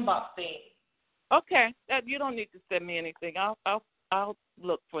 like an inbox thing. Okay. You don't need to send me anything. I'll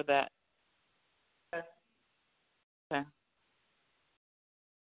look for that. Okay.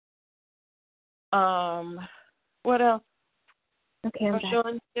 What else? Okay, I'm back.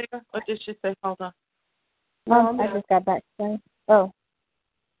 What did she say? Hold on. I just got back. Sorry. Oh.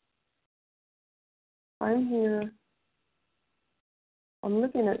 I'm here. I'm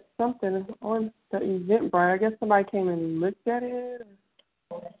looking at something on the Eventbrite. I guess somebody came and looked at it.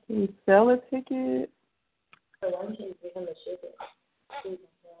 Can you sell a ticket?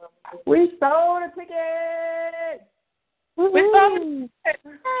 We sold a ticket! We sold a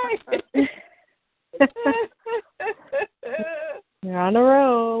ticket! You're on a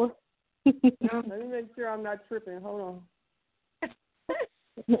roll. Let me make sure I'm not tripping. Hold on.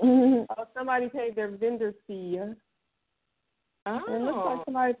 Somebody paid their vendor fee. Oh. It looks like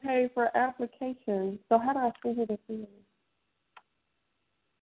somebody paid for application. So how do I figure this in?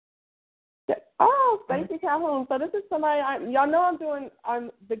 Oh, Stacey Calhoun. So this is somebody, y'all know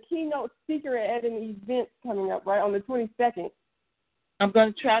I'm the keynote speaker at an event coming up, right, on the 22nd. I'm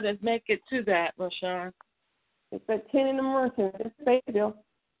going to try to make it to that, Roshawn. It's at 10 in the morning. It's a deal.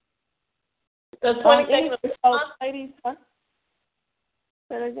 The 22nd of this month? Ladies, huh?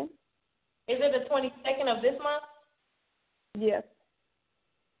 Say that again? Is it the 22nd of this month? Yes.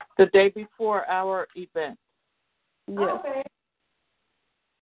 The day before our event. Yes. Okay.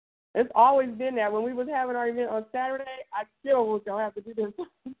 It's always been that. When we was having our event on Saturday, I still was going to have to do this.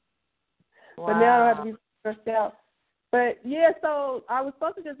 Wow. But now I don't have to be stressed out. But, yeah, so I was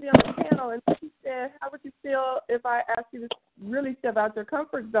supposed to just be on the panel, and she said, how would you feel if I asked you to really step out your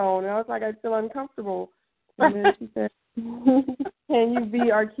comfort zone? And I was like, I feel uncomfortable. And then she said, can you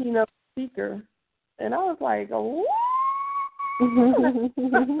be our keynote speaker? And I was like, oh,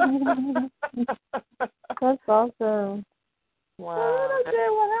 That's awesome. Wow. And I said,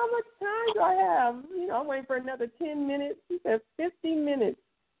 well, how much time do I have? I'm waiting for another 10 minutes. She said 50 minutes.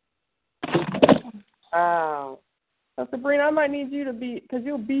 Wow. So, Sabrina, I might need you to be, because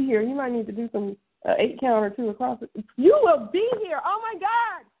you'll be here. You might need to do some 8 count or 2 across it. You will be here. Oh, my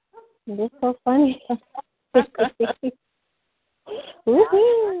God. That's so funny.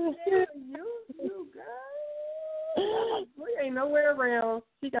 Woohoo! You girl. We ain't nowhere around.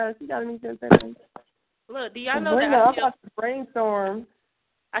 She got to meet them things. Look, do y'all know I'm about to brainstorm.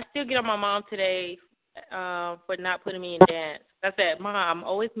 I still get on my mom today for not putting me in dance. I said, Mom, I'm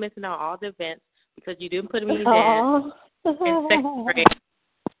always missing out all the events because you didn't put me in dance in second grade.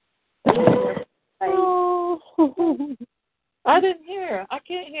 I didn't hear. I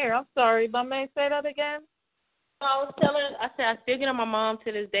can't hear. I'm sorry. But may I say that again? I said I still get on my mom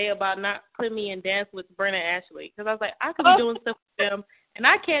to this day about not putting me in dance with Brenda and Ashley because I was like, I could be doing stuff with them, and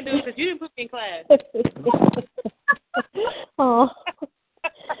I can't do it because you didn't put me in class. Oh.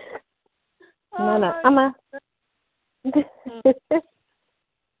 No, I'm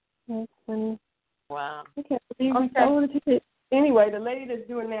That's funny. Wow. Okay. Anyway, the lady that's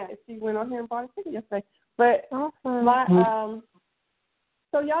doing that, she went on here and bought a ticket yesterday. But awesome.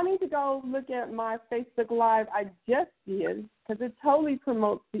 So y'all need to go look at my Facebook Live I just did because it totally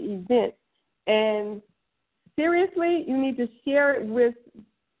promotes the event. And seriously, you need to share it with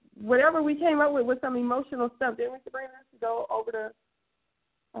whatever we came up with some emotional stuff. Didn't we, Sabrina, to go over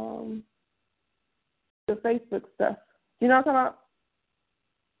the Facebook stuff? Do you know what I'm talking about?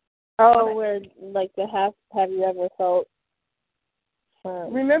 Oh, where like the have you ever felt?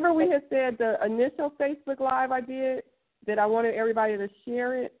 Remember we had said the initial Facebook Live I did that I wanted everybody to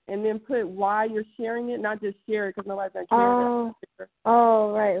share it and then put why you're sharing it, not just share it because nobody's going to care.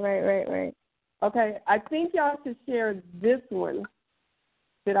 Oh, right. Okay, I think y'all should share this one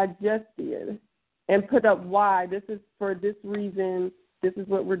that I just did and put up why. This is for this reason. This is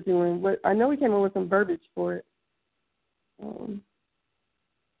what we're doing. I know we came up with some verbiage for it.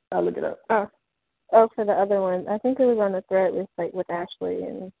 I'll look it up. Oh, for the other one. I think it was on the thread with Ashley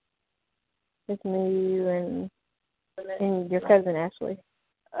and it's me, you, and your cousin Ashley.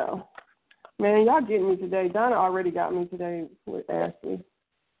 Oh. Man, y'all getting me today. Donna already got me today with Ashley.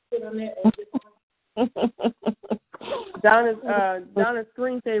 Donna's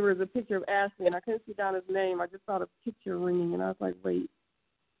screensaver is a picture of Ashley, and I couldn't see Donna's name. I just saw the picture ringing, and I was like, wait.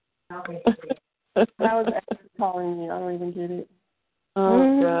 How is Ashley calling me? I don't even get it.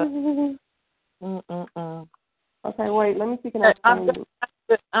 Oh, God. Okay, wait. Let me see.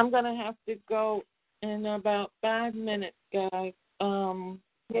 I'm going to have to go in about 5 minutes, guys. What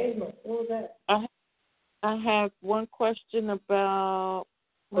was that? I have one question about,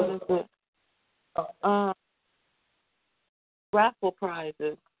 what is it? Raffle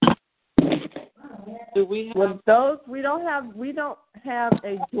prizes. Do we have those? We don't have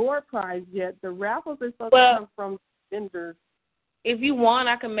a door prize yet. The raffles are supposed to come from vendors. If you want,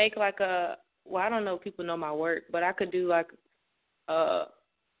 I can make like I don't know if people know my work, but I could do like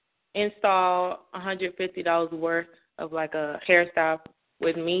install $150 worth of like a hairstyle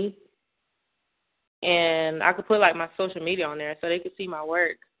with me, and I could put like my social media on there so they could see my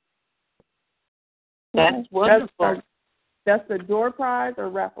work. That's wonderful. That's the door prize or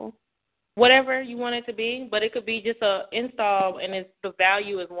raffle? Whatever you want it to be, but it could be just a install, and the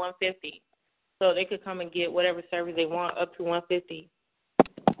value is $150, so they could come and get whatever service they want up to $150.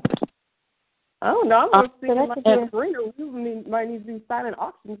 I don't know. I was thinking like Sabrina, we might need to do silent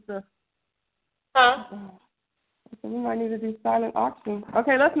auction stuff. Huh? So we might need to do silent auction.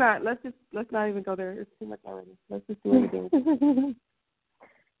 Okay, let's not even go there. It's too much already. Let's just do anything.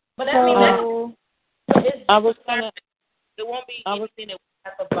 But I mean, it won't be anything that we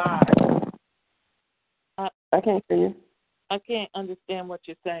have to buy. I can't hear you. I can't understand what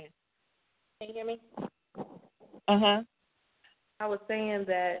you're saying. Can you hear me? Uh-huh. I was saying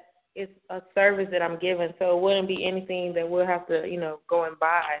that it's a service that I'm giving, so it wouldn't be anything that we'll have to, go and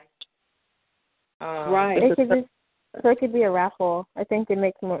buy. Right. It could be a raffle. I think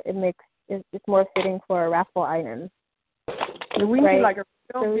it's more fitting for a raffle item. We need like a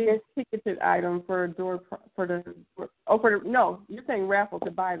real big ticketed item for a door no, you're saying raffle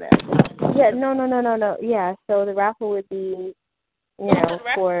to buy that. Yeah, no. Yeah, so the raffle would be,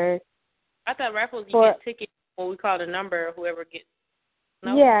 for. I thought raffles you get tickets when we call the number, whoever gets.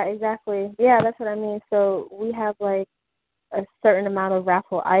 No? Yeah, exactly. Yeah, that's what I mean. So we have like a certain amount of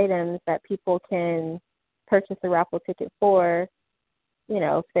raffle items that people can purchase a raffle ticket for,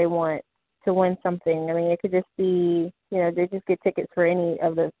 if they want to win something. I mean, it could just be, they just get tickets for any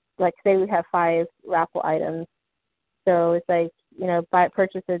of the, like, say we have 5 raffle items. So it's like,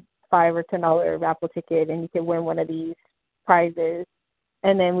 purchase a $5 or $10 raffle ticket and you can win one of these prizes.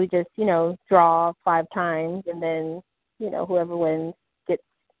 And then we just, draw 5 times and then, whoever wins gets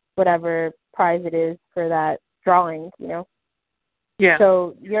whatever prize it is for that drawing, Yeah.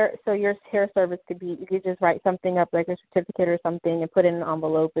 So your hair service could be, you could just write something up like a certificate or something and put it in an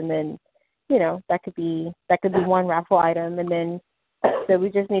envelope and then, that could be one raffle item, and then so we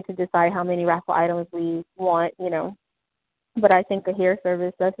just need to decide how many raffle items we want, But I think a hair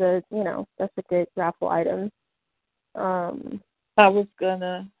service, that's a good raffle item. I was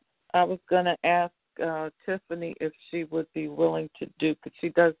gonna ask Tiffany if she would be willing to do, because she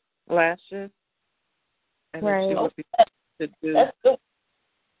does lashes, and right. if she would be willing to do.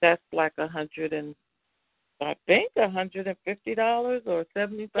 That's like $150 or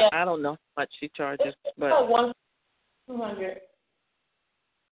 $75. Yeah. I don't know how much she charges, but $200.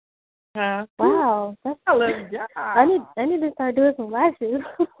 Huh? Wow, that's I need to start doing some lashes.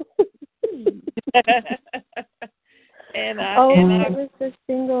 It's the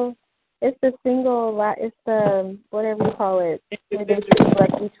single, it's the whatever you call it. Individual,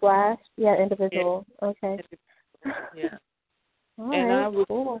 like each lash. Yeah, individual. Yeah. Okay. Yeah. All and right, I would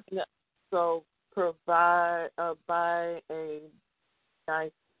cool. So buy a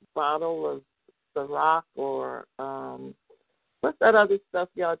nice bottle of Ciroc or what's that other stuff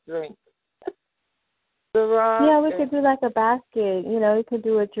y'all drink? Ciroc. Yeah, we could do like a basket. We could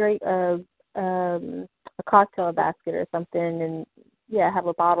do a cocktail basket or something, and have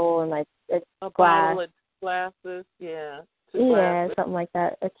a bottle and like a glass. Bottle and glasses. Yeah. Yeah, something like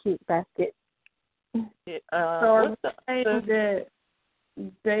that. A cute basket. So I'm saying that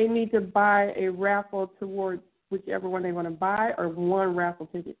they need to buy a raffle towards whichever one they want to buy, or one raffle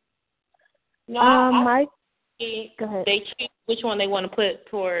ticket. No, go ahead. They choose which one they want to put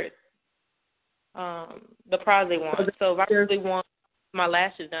towards the prize they want. So if I really want my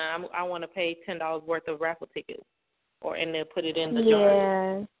lashes done, I want to pay $10 worth of raffle tickets, and then put it in the jar.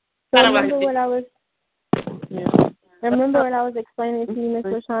 Yeah. So remember what I was explaining to you, Miss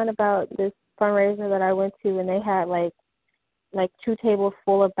Roshawn, about this fundraiser that I went to, and they had like 2 tables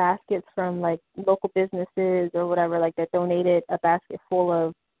full of baskets from like local businesses or whatever, like that donated a basket full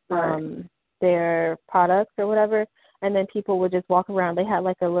of their products or whatever, and then people would just walk around. They had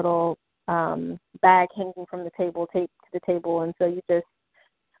like a little bag hanging from the table, taped to the table, and so you just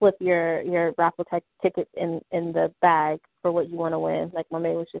slip your raffle tickets in the bag for what you want to win, like my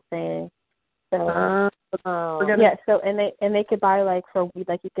maid was just saying. So so and they could buy you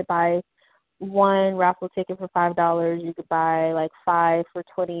could buy one raffle ticket for $5. You could buy like 5 for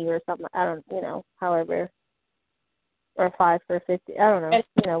 $20 or something. I don't, however, or 5 for $50. I don't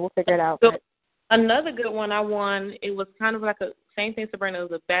know. We'll figure it out. So another good one I won. It was kind of like a same thing, Sabrina. It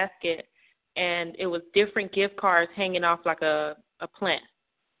was a basket, and it was different gift cards hanging off like a plant.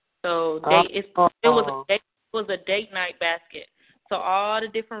 So it was a date night basket. So all the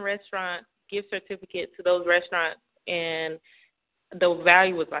different restaurants, gift certificates to those restaurants, and the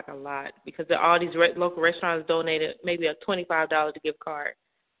value was like a lot because all these local restaurants donated maybe a $25 gift card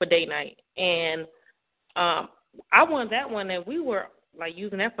for date night. And I won that one, and we were like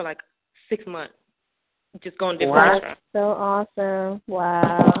using that for like 6 months, just going to different restaurants. So awesome.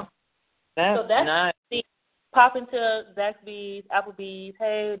 Wow. That's nice. Pop into Zaxby's, Applebee's,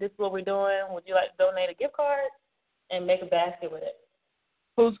 hey, this is what we're doing. Would you like to donate a gift card? And make a basket with it.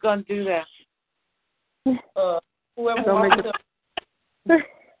 Who's going to do that? Whoever wants to.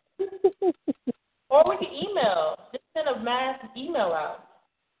 Or we can email. Just send a mass email out.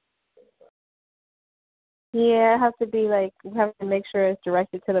 Yeah, we have to make sure it's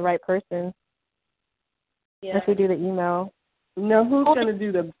directed to the right person. Yeah. If we do the email. No, who's going to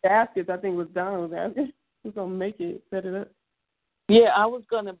do the baskets? I think it was Donald. Who's going to make it, set it up? Yeah, I was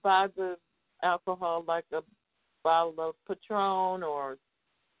going to buy the alcohol, like a bottle of Patron or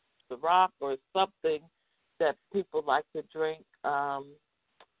Ciroc or something that people like to drink, and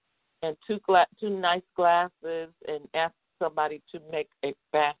two nice glasses, and ask somebody to make a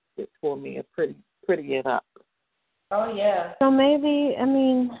basket for me and pretty it up. Oh yeah. So maybe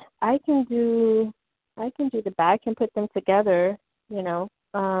I can do the bag and put them together.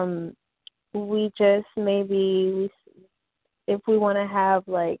 We just if we want to have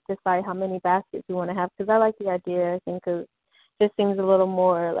decide how many baskets we want to have, because I like the idea. I think it just seems a little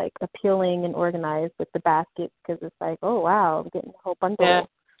more appealing and organized with the baskets, because it's like, oh wow, I'm getting a whole bundle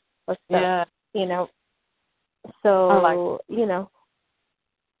of stuff. Yeah. So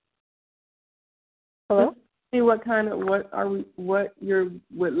Hello. See what you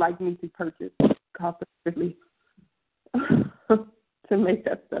would like me to purchase cost effectively to make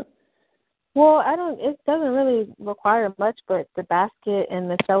that stuff. Well, it doesn't really require much, but the basket and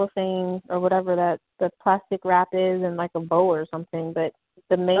the cellophane or whatever that the plastic wrap is, and like a bow or something. But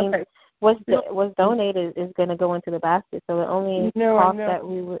the main what's donated is going to go into the basket. So the only cost that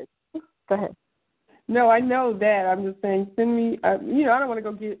we would go ahead. No, I know that. I'm just saying, send me. I don't want to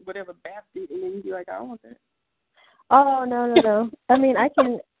go get whatever basket and then you be like, I don't want that. Oh no. I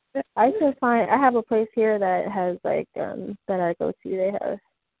can. I can find. I have a place here that has like that I go to. They have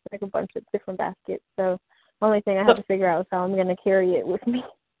like a bunch of different baskets. So the only thing I have to figure out is how I'm gonna carry it with me.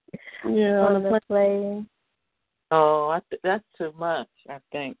 Yeah, on the plane. Oh, that's too much, I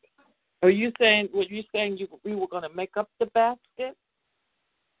think. Were you saying we were going to make up the basket?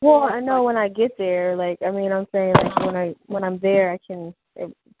 Well, I know when I get there, like I'm saying like when I'm there, I can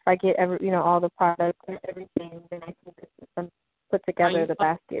if I get all the products and everything, then I can just put together the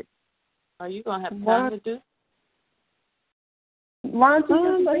basket. Are you going to have time to do? Why don't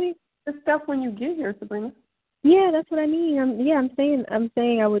you just bring the stuff when you get here, Sabrina? Yeah, that's what I mean. I'm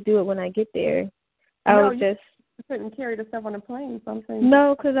saying I would do it when I get there. You couldn't carry the stuff on the plane. So I'm saying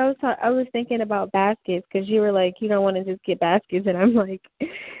no, because I was thinking about baskets because you were like you don't want to just get baskets, and I'm like,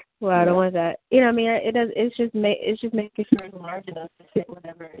 well, I don't want that. It's just making sure it's large enough to fit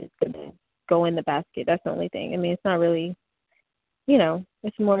whatever is gonna go in the basket. That's the only thing. It's not really,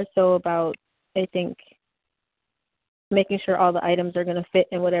 it's more so about I think making sure all the items are gonna fit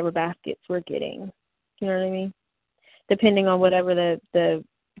in whatever baskets we're getting. You know what I mean? Depending on whatever the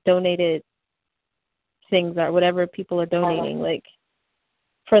donated things are, whatever people are donating, like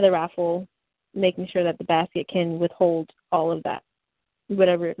for the raffle, making sure that the basket can withhold all of that,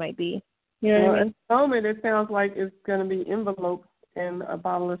 whatever it might be. You know what I mean? At the moment, it sounds like it's going to be envelopes and a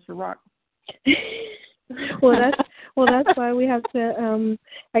bottle of Ciroc. Well, that's why we have to.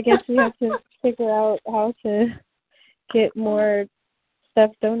 I guess we have to figure out how to get more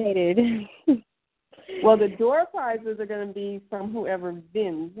stuff donated. Well, the door prizes are going to be from whoever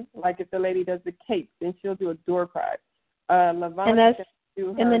wins. Like if the lady does the cake, then she'll do a door prize. Lavonda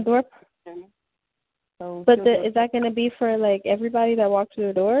do her. And the door. So but is that going to be for like everybody that walks through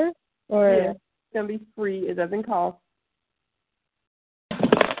the door, or? Yeah, it's going to be free. It doesn't cost.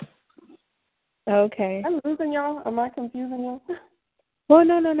 Okay. I'm losing y'all. Am I confusing y'all? Well,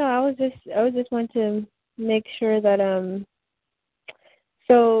 no. I was just wanting to make sure that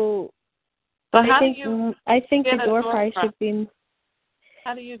So. But I think the door prize should be.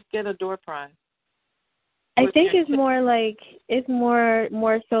 How do you get a door prize? I think it's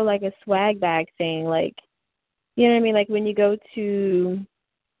more so like a swag bag thing, like you know what I mean. Like when you go to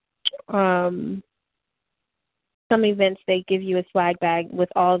some events, they give you a swag bag with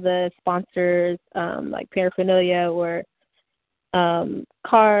all the sponsors, like paraphernalia or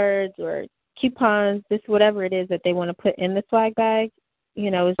cards or coupons, just whatever it is that they want to put in the swag bag.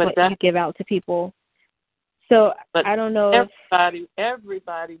 Is what you give out to people. So I don't know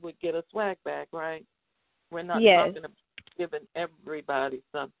everybody would get a swag bag, right? We're not talking about giving everybody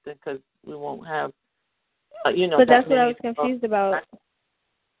something because we won't have, But that's what I was confused about.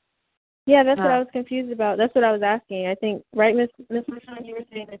 Yeah, that's what I was confused about. That's what I was asking. I think, right, Miss Roshawn, you were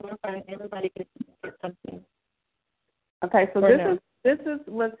saying that everybody gets something. Okay, so this is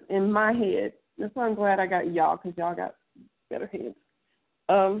what's in my head. That's why I'm glad I got y'all, because y'all got better heads.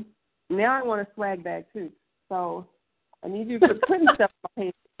 Now I want a swag bag too. So I need you to quit putting stuff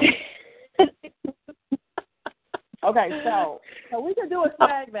in my hand. Okay, so we could do a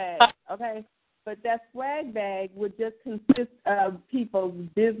swag bag, okay? But that swag bag would just consist of people's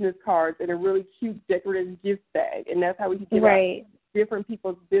business cards and a really cute decorative gift bag, and that's how we can give out different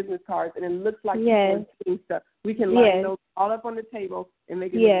people's business cards, and it looks like people are doing stuff. We can line those all up on the table and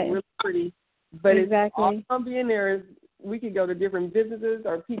make it look really pretty. But it's all going to be in there is we could go to different businesses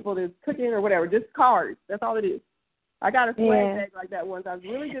or people that's cooking or whatever, just cards. That's all it is. I got a swag bag like that once. I was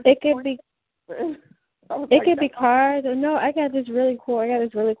really just. It could be. It could be cards. No, I got this really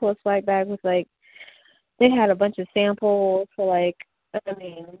cool swag bag with like, they had a bunch of samples for like,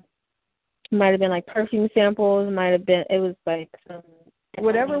 might have been like perfume samples. It was like some.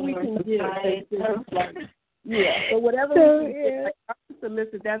 Whatever we can get. So whatever we can get. Like, I have to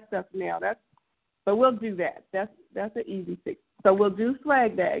solicit that stuff now. But we'll do that. That's an easy fix. So we'll do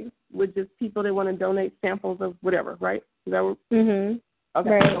swag bags with just people that want to donate samples of whatever, right? Is that what? Mhm. Okay.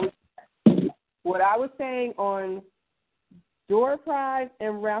 Right. So what I was saying on door prize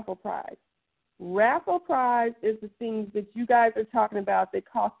and raffle prize. Raffle prize is the things that you guys are talking about that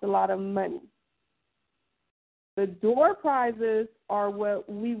cost a lot of money. The door prizes are what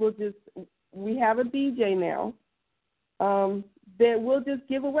we have a DJ now. That we'll just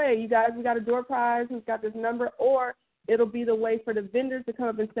give away. You guys, we got a door prize who's got this number, or it'll be the way for the vendors to come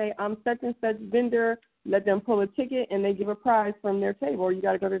up and say, I'm such and such vendor, let them pull a ticket, and they give a prize from their table, or you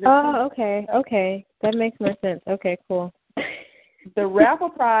got to go to their table. Okay. That makes more sense. Okay, cool. The raffle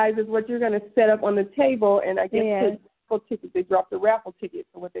prize is what you're going to set up on the table, and I guess raffle tickets, they drop the raffle tickets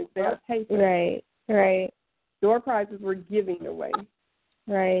for what they got to pay for. Right. Door prizes we're giving away.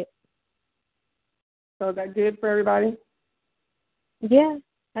 Right. So is that good for everybody? Yeah.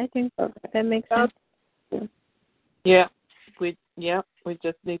 I think that makes sense. Yeah, we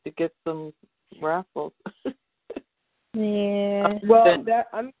just need to get some raffles. Yeah. Well,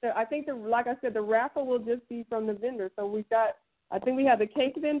 I think like I said, the raffle will just be from the vendor. So I think we have the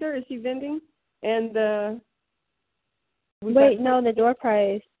cake vendor. Is she vending? And no, the door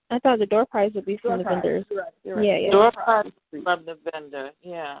prize. I thought the door prize would be from the vendors. You're right. Yeah. Door prize from the vendor.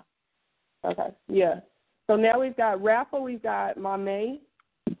 Yeah. Okay. Yeah. So now we've got raffle. We've got Mame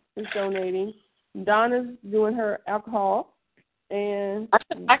is donating. Donna's doing her alcohol, and I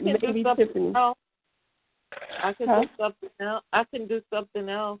can maybe do something Tiffany. else. I can do something else. I can do something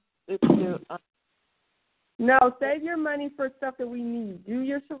else. No, save your money for stuff that we need. Do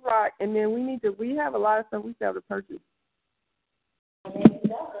your Ciroc, and then we have a lot of stuff we still have to purchase.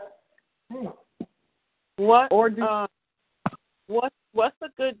 What? Or what's a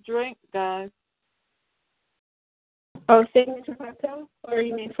good drink, guys? Oh, signature cocktail? Or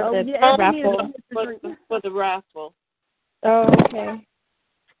you mean for the raffle? For the raffle. Oh, okay.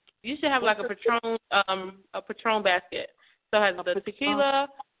 You should have like a Patron basket. So it has the tequila,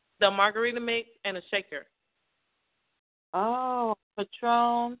 the margarita mix, and a shaker. Oh,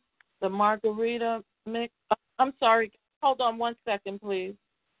 Patron, the margarita mix. I'm sorry. Hold on 1 second, please.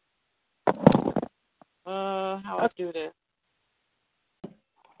 How I do this?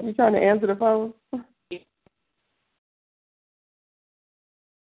 You trying to answer the phone?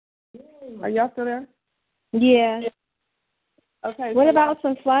 Are y'all still there? Yeah. Okay. What about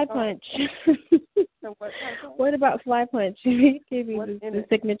some fly punch? What about fly punch? Give me the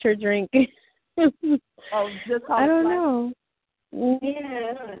signature drink. Just call I don't fly. know.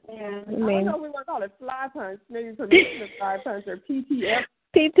 Yeah. I don't know if we want to call it fly punch. Maybe permission fly punch or PTF.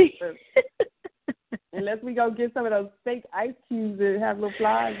 Unless we go get some of those fake ice cubes that have little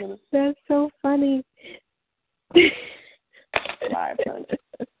flies in it. That's so funny. Fly punch.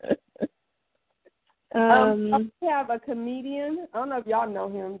 We have a comedian. I don't know if y'all know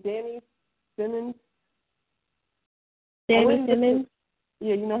him. Danny Simmons. Danny Simmons?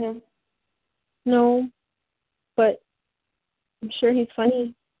 Yeah, you know him? No, but I'm sure he's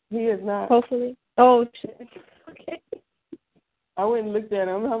funny. He is not. Hopefully. Oh, shit. Okay. I went and looked at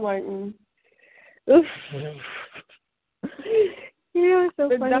him. I'm like, Oof. Yeah, so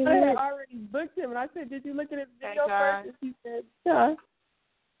but funny. Donna had already booked him, and I said, "Did you look at his video first?" And she said, "Yeah."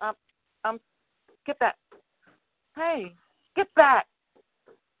 Get that. Hey, get back.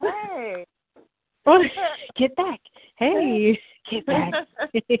 Hey. Oh, get back. Hey, get back.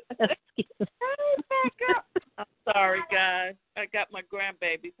 Hey, back up. I'm sorry, guys. I got my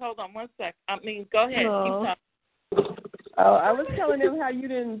grandbabies. Hold on 1 sec. Go ahead. Aww. Keep talking. Oh, I was telling them how you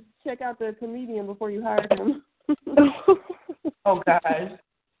didn't check out the comedian before you hired him. Oh, guys.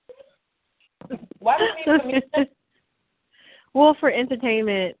 Why do you need a comedian? Well, for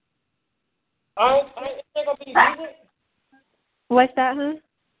entertainment. Aren't there going to be music? What's that, huh?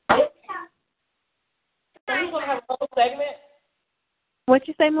 Are you going to have a whole segment? What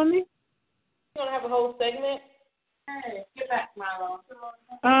you say, Mommy? You going to have a whole segment? Hey, get back, Milo.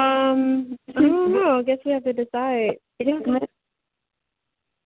 I don't know. I guess we have to decide. Is he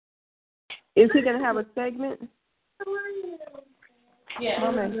going to have a segment? Yeah.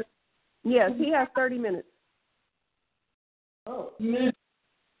 Okay. Yes, he has 30 minutes. Oh.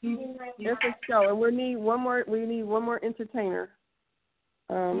 It's a show, and we need one more entertainer.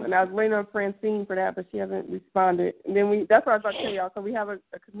 And I was waiting on Francine for that, but she hasn't responded. And then that's what I was about to tell y'all. So we have a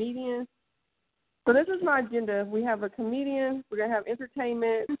comedian. So this is my agenda. We have a comedian. We're gonna have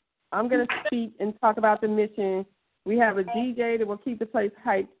entertainment. I'm gonna speak and talk about the mission. We have a DJ that will keep the place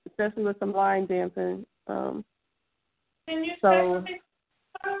hyped, especially with some line dancing. Can you so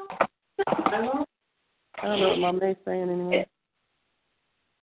I don't know what my mate's saying anymore.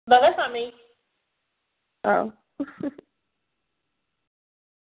 No, that's not me. Oh.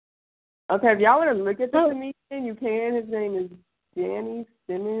 Okay, if y'all want to look at the comedian, you can. His name is Danny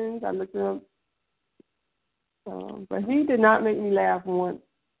Simmons. I looked him up. But he did not make me laugh once.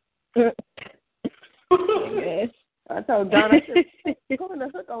 Yes. I told Donna, I said, pulling the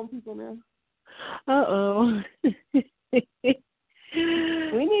hook on people now. Uh-oh.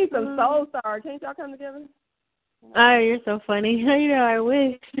 We need some soul stars. Can't y'all come together? Oh, you're so funny. You know, I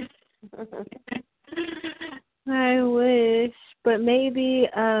wish. I wish. But maybe,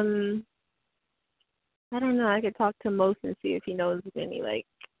 I don't know, I could talk to Most and see if he knows of any, like,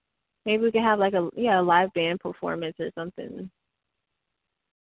 maybe we could have, like, a live band performance or something.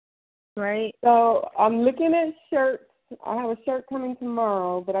 Right? So I'm looking at shirts. I have a shirt coming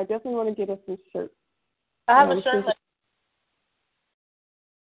tomorrow, but I definitely want to get us some shirts. I have a shirt.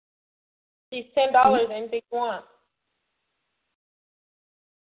 He's $10. Anything you want?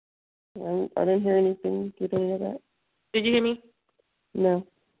 I didn't hear anything. Did any of that? Did you hear me? No.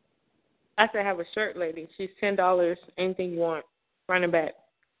 I said I have a shirt lady. She's $10. Anything you want, front and back.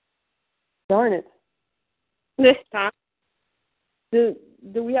 Darn it. This time. Do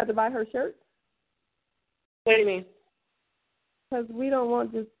we have to buy her shirts? What do you mean? Because we don't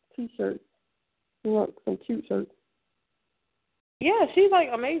want just T-shirts. We want some cute shirts. Yeah, she's like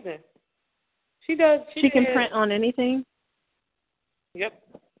amazing. She does. She can print on anything. Yep.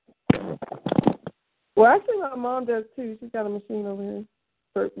 Well, actually, my mom does too. She's got a machine over here.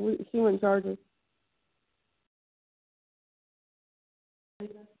 She wouldn't charge us.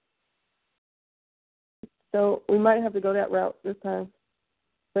 So we might have to go that route this time.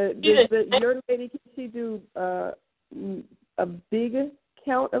 But your lady, can she do a big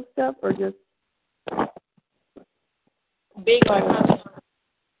count of stuff or just big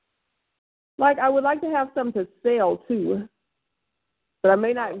like I would like to have some to sell too. But I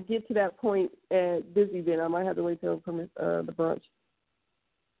may not get to that point at this event. I might have to wait till the brunch.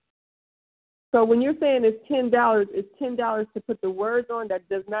 So when you're saying it's $10, it's $10 to put the words on. That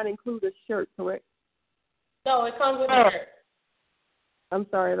does not include a shirt, correct? No, it comes with a shirt. I'm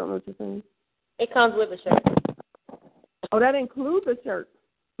sorry, I don't know what you're saying. It comes with a shirt. Oh, that includes a shirt.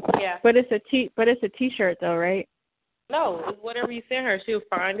 Yeah. But it's a T-shirt though, right? No, it's whatever you send her, she'll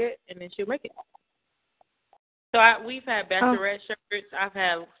find it and then she'll make it. So we've had bachelorette shirts. I've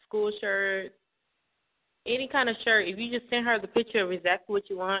had school shirts. Any kind of shirt. If you just send her the picture of exactly what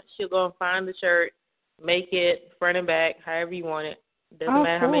you want, she'll go and find the shirt, make it front and back, however you want it. Doesn't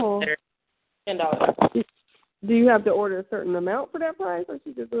matter how many letters. $10. Do you have to order a certain amount for that price, or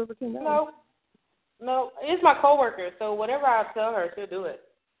she just do it for $10? No. It's my coworker, so whatever I tell her, she'll do it.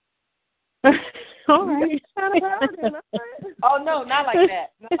 All right. Oh no, not like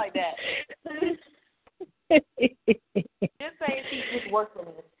that. Not like that. Just saying she just works for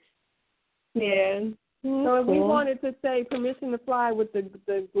me. Yeah. So if we wanted to say permission to fly with the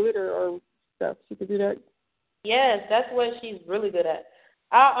glitter or stuff, she could do that. Yes, that's what she's really good at.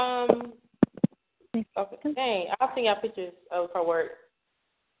 Okay, dang, I'll send y'all pictures of her work.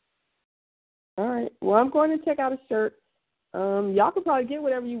 All right. Well, I'm going to check out a shirt. Y'all can probably get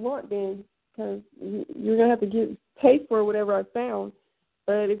whatever you want then, because you're gonna have to pay for whatever I found.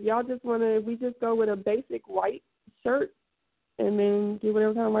 But if y'all just want to, we just go with a basic white shirt, and then get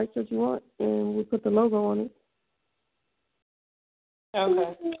whatever kind of white shirt you want, and we'll put the logo on it.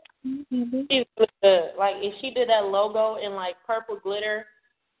 Okay. She's good. Like if she did that logo in like purple glitter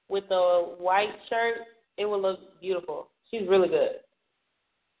with the white shirt, it would look beautiful. She's really good.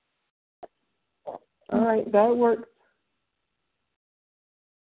 All right, that works.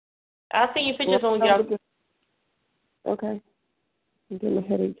 I'll send you pictures when we get out. Okay. I'm getting a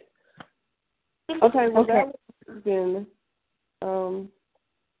headache. Okay, well that works then.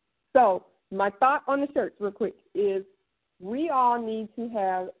 So my thought on the shirts, real quick, is we all need to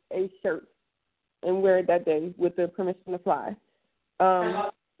have a shirt and wear it that day with the permission to fly.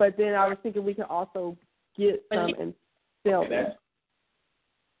 But then I was thinking we could also get some and sell them.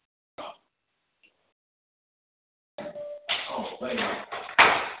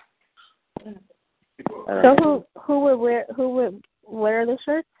 So who would wear the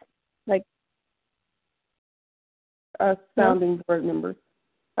shirts? Like sounding board members.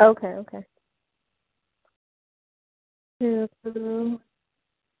 Okay. And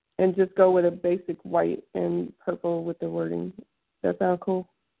just go with a basic white and purple with the wording. That sound cool?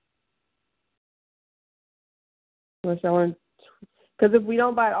 Because if we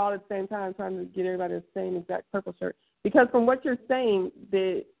don't buy it all at the same time, trying to get everybody the same exact purple shirt. Because from what you're saying,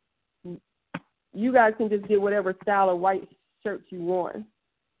 that you guys can just get whatever style of white shirt you want,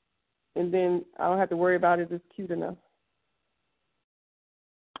 and then I don't have to worry about it. It's cute enough.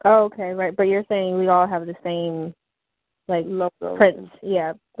 Oh, okay, right. But you're saying we all have the same, like, logo prints.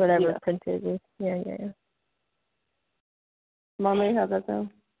 Yeah, whatever printed is. Yeah. Mommy, how's that sound?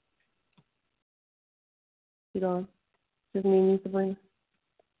 You don't. Just me and you, Sabrina.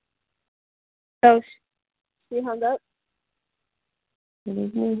 Oh, she hung up? It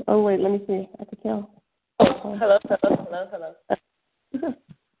is me. Oh, wait, let me see. I can tell. Hello. Can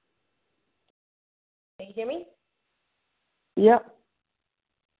you hear me? Yep.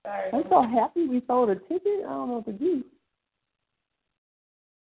 Sorry. I'm so happy we sold a ticket. I don't know what to do.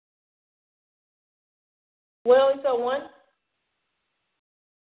 We only sold one?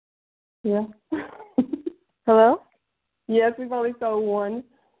 Yeah. Hello? Yes, we've only sold one.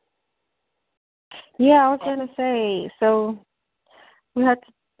 Yeah, I was going to say, so we had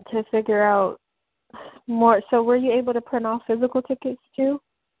to figure out more. So were you able to print off physical tickets too,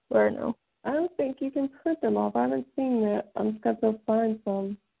 or no? I don't think you can print them off. I haven't seen that. I'm just got to find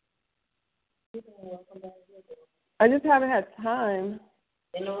some. I just haven't had time.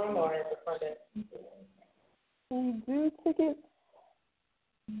 In the room or at the front desk? Can you do tickets?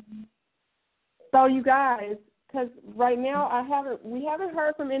 So you guys, because right now we haven't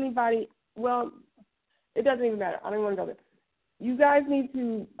heard from anybody. Well, it doesn't even matter. I don't want to go there. You guys need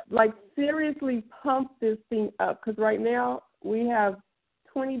to seriously pump this thing up because right now we have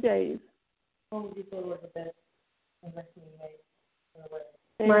 20 days. What would you say was the best investment you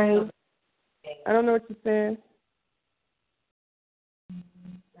made? Right. I don't know what you said.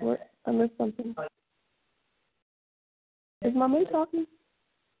 What? I missed something. Is my maid talking?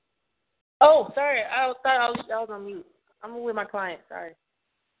 Oh, sorry. I thought I was on mute. I'm with my client. Sorry.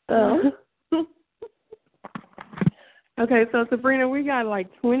 Oh. Okay, so Sabrina, we got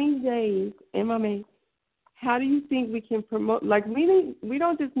 20 days in my maid. How do you think we can promote? We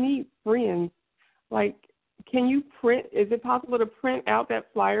don't just need friends. Can you print? Is it possible to print out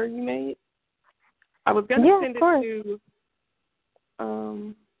that flyer you made? I was gonna send it to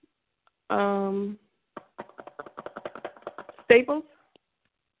Staples.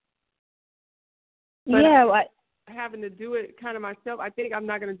 But having to do it kind of myself, I think I'm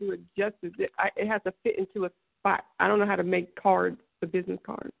not going to do it justice. It has to fit into a spot. I don't know how to make cards, the business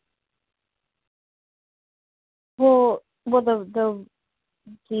cards. Well, the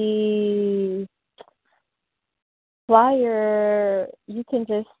flyer, you can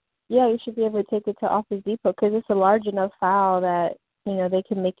just, you should be able to take it to Office Depot because it's a large enough file that, they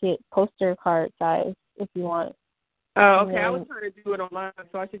can make it poster card size if you want. Oh, okay. I was trying to do it online,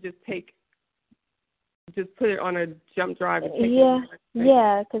 so I should just put it on a jump drive and take it.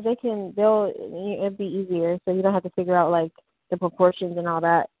 Yeah, because it'd be easier, so you don't have to figure out, the proportions and all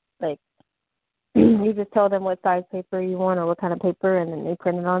that. You just tell them what size paper you want or what kind of paper, and then they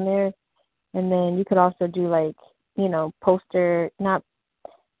print it on there. And then you could also do, poster, not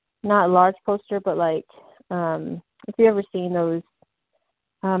large poster, but, if you ever seen those,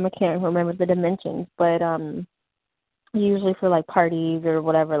 I can't remember the dimensions, but usually for, parties or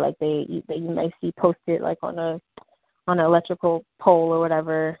whatever, that you may see posted, on an electrical pole or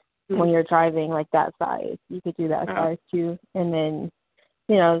whatever when you're driving, that size. You could do that size, too. And then,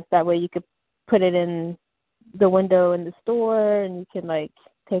 that way you could put it in the window in the store, and you can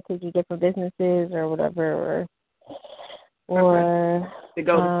take it to different businesses or whatever, to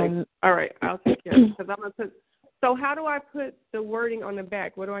go to all right, I'll take care of it because I'm gonna put. So how do I put the wording on the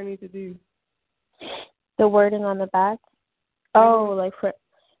back? What do I need to do? The wording on the back? Oh,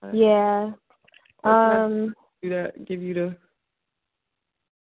 yeah. Do that. Give you the,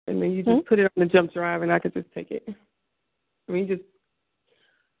 and then you just put it on the jump drive, and I could just take it. I mean, just.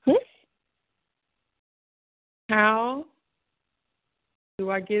 How do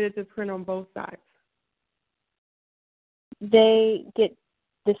I get it to print on both sides? They get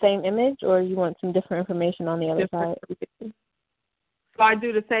the same image, or you want some different information on the other side? So I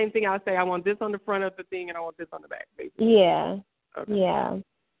do the same thing. I say I want this on the front of the thing, and I want this on the back, basically. Yeah. Okay. Yeah.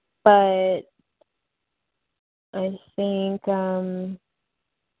 But I think,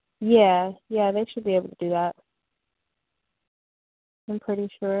 they should be able to do that. I'm pretty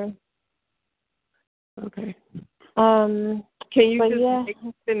sure. Okay. Can you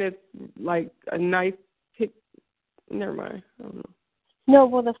send it a nice pic? Never mind. I don't know. No,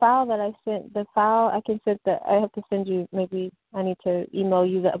 well, the file that I sent, I can send I have to send you, maybe I need to email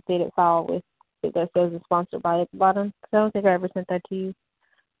you the updated file that says it's sponsored by at the bottom, because I don't think I ever sent that to you.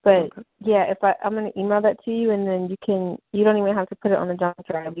 But, I'm going to email that to you, and then you don't even have to put it on the jump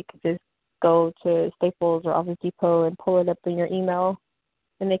drive. You could just go to Staples or Office Depot and pull it up in your email,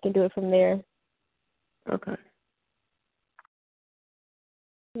 and they can do it from there. Okay.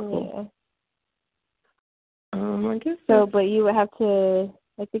 Yeah. I guess so. But you would have to.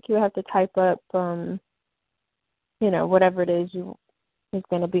 I think you would have to type up, whatever it is is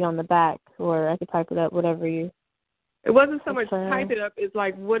going to be on the back, or I could type it up, whatever you. It wasn't so much type it up. It's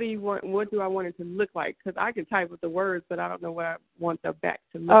what do you want? What do I want it to look like? Because I can type with the words, but I don't know what I want the back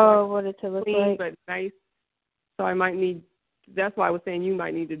to look like. Oh, what it to look clean, like? But nice. So I might need. That's why I was saying you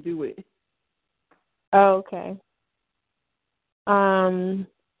might need to do it. Oh, okay.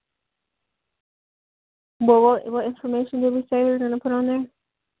 Well, what information did we say we were going to put on there?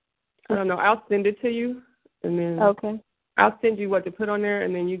 I don't know. I'll send it to you, and then I'll send you what to put on there,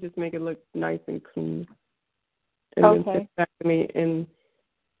 and then you just make it look nice and clean. And then send it back to me, and as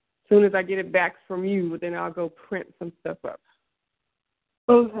soon as I get it back from you, then I'll go print some stuff up.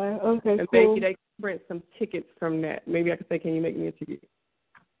 Okay, and cool. maybe they can print some tickets from that. Maybe I could say, can you make me a ticket?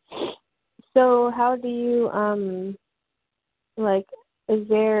 So how do you, is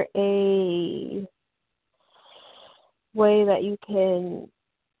there a way that you can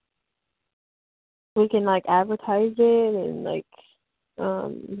we can like advertise it and like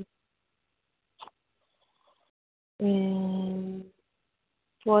and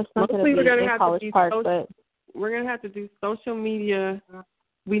well, it's not going to be in College Park, but we're gonna have to do social media.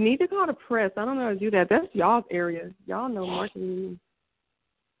 We need to call the press. I don't know how to do that. That's y'all's area. Y'all know marketing,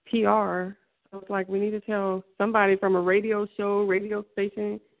 PR. So it's like we need to tell somebody from a radio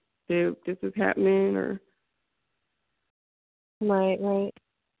station that this is happening, or right.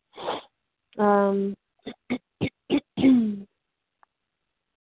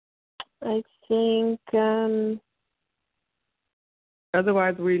 I think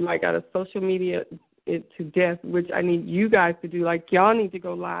otherwise we like got a social media it to death, which I need you guys to do. Like y'all need to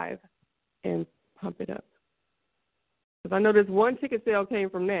go live and pump it up, because I know this one ticket sale came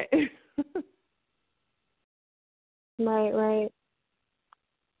from that. Right.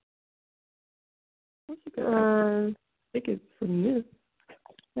 Tickets from this.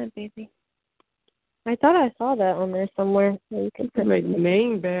 That baby. I thought I saw that on there somewhere. You can put make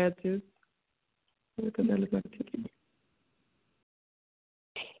name badges. Look at that, look like a ticket.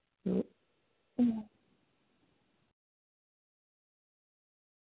 Nope.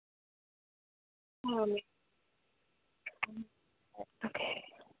 Okay.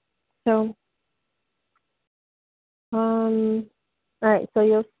 So, all right. So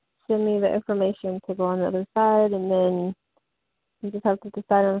you'll send me the information to go on the other side, and then you just have to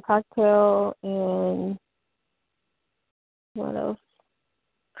decide on a cocktail and what else?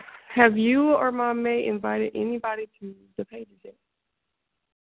 Have you or Mom May invited anybody to the pages yet?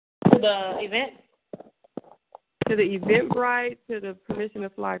 To the event? To the Eventbrite, to the Permission to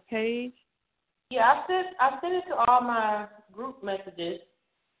Fly page? Yeah, I sent it to all my group messages,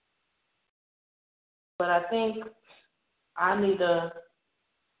 but I think I need to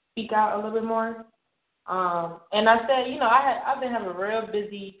speak out a little bit more. And I said, I've been having a real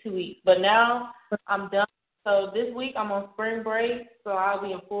busy 2 weeks, but now I'm done. So this week I'm on spring break, so I'll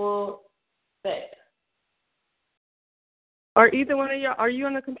be in full effect. Are either one of y'all, are you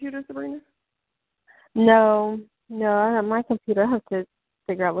on the computer, Sabrina? No, I have my computer. I have to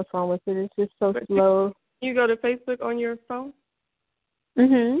figure out what's wrong with it. It's just so slow. Can you go to Facebook on your phone?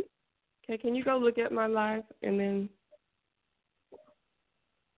 Mhm. Okay, can you go look at my live and then...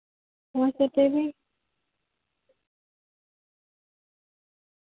 What's it, baby?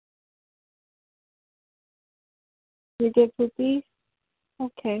 You get poopies?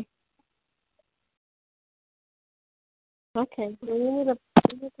 Okay. Okay. Well, you need to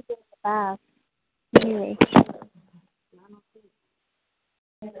get in the bath. Anyway.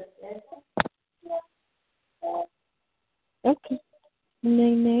 Okay.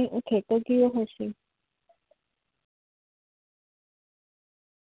 Nay. Okay, go do your horsing.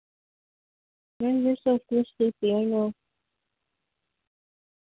 Man, you're so sleepy, I know.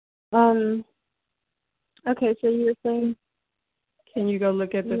 Okay, so you were saying? Can you go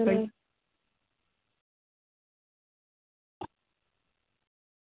look at the Facebook?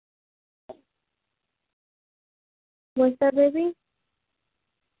 What's that, baby?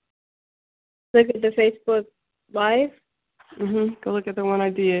 Look at the Facebook Live? Go look at the one I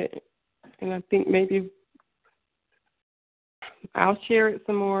did. And I think maybe I'll share it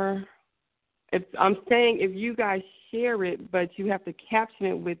some more. I'm saying if you guys share it, but you have to caption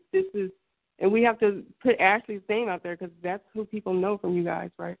it with this is, and we have to put Ashley's name out there because that's who people know from you guys,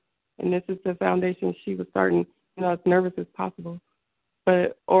 right? And this is the foundation she was starting, as nervous as possible.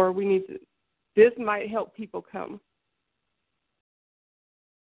 Or we need to, this might help people come.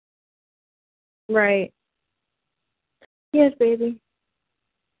 Right. Yes, baby.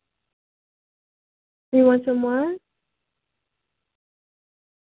 You want some more?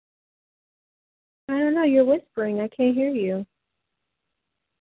 I don't know. You're whispering. I can't hear you.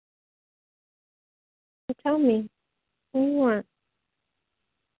 Tell me. What do you want?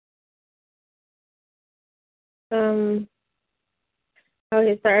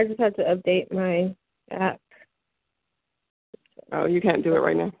 Okay, sorry. I just had to update my app. Oh, you can't do it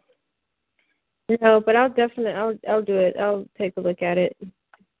right now? No, but I'll do it. I'll take a look at it.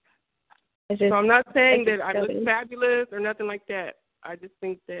 So I'm not saying that I look fabulous or nothing like that. I just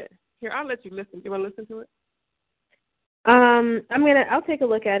think that, here, I'll let you listen. Do you want to listen to it? I'll take a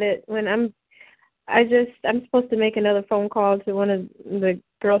look at it when I'm supposed to make another phone call to one of the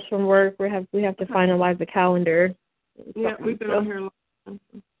girls from work. We have to finalize the calendar. Yeah, we've been on here a long time.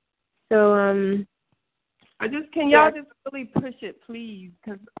 So can y'all just really push it, please?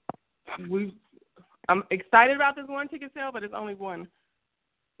 Because I'm excited about this one ticket sale, but it's only one.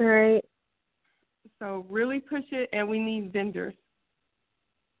 Right. So really push it, and we need vendors.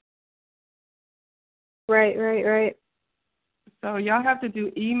 Right. So y'all have to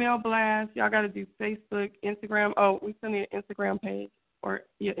do email blasts. Y'all got to do Facebook, Instagram. Oh, we still need an Instagram page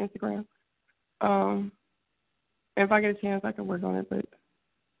Instagram. If I get a chance, I can work on it.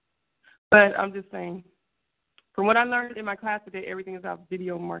 But I'm just saying, from what I learned in my class today, everything is about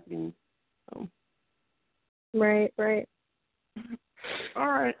video marketing. So. Right. All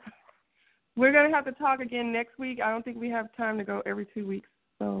right. We're going to have to talk again next week. I don't think we have time to go every 2 weeks.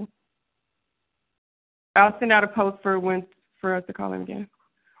 So I'll send out a post for us to call in again.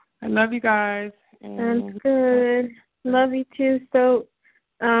 I love you guys. Sounds good. Love you too. So,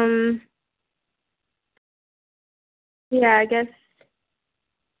 yeah, I guess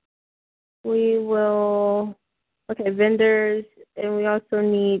we will, vendors, and we also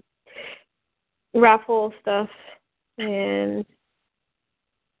need raffle stuff, and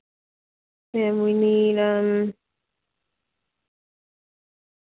we need to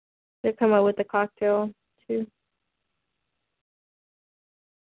come up with a cocktail too.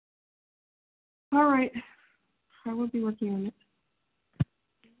 All right. I will be working on it.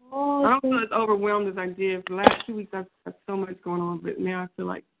 I don't feel as overwhelmed as I did. The last 2 weeks I've had so much going on, but now I feel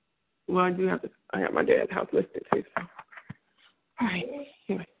like, I got my dad's house listed too. So. All right.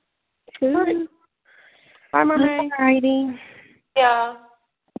 Anyway. Cool. All right. Bye, Mermaid. Alrighty. Yeah.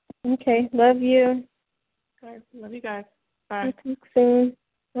 Okay. Love you. All right. Love you guys. Bye. Talk soon.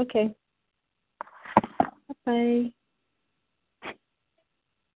 Okay. Bye.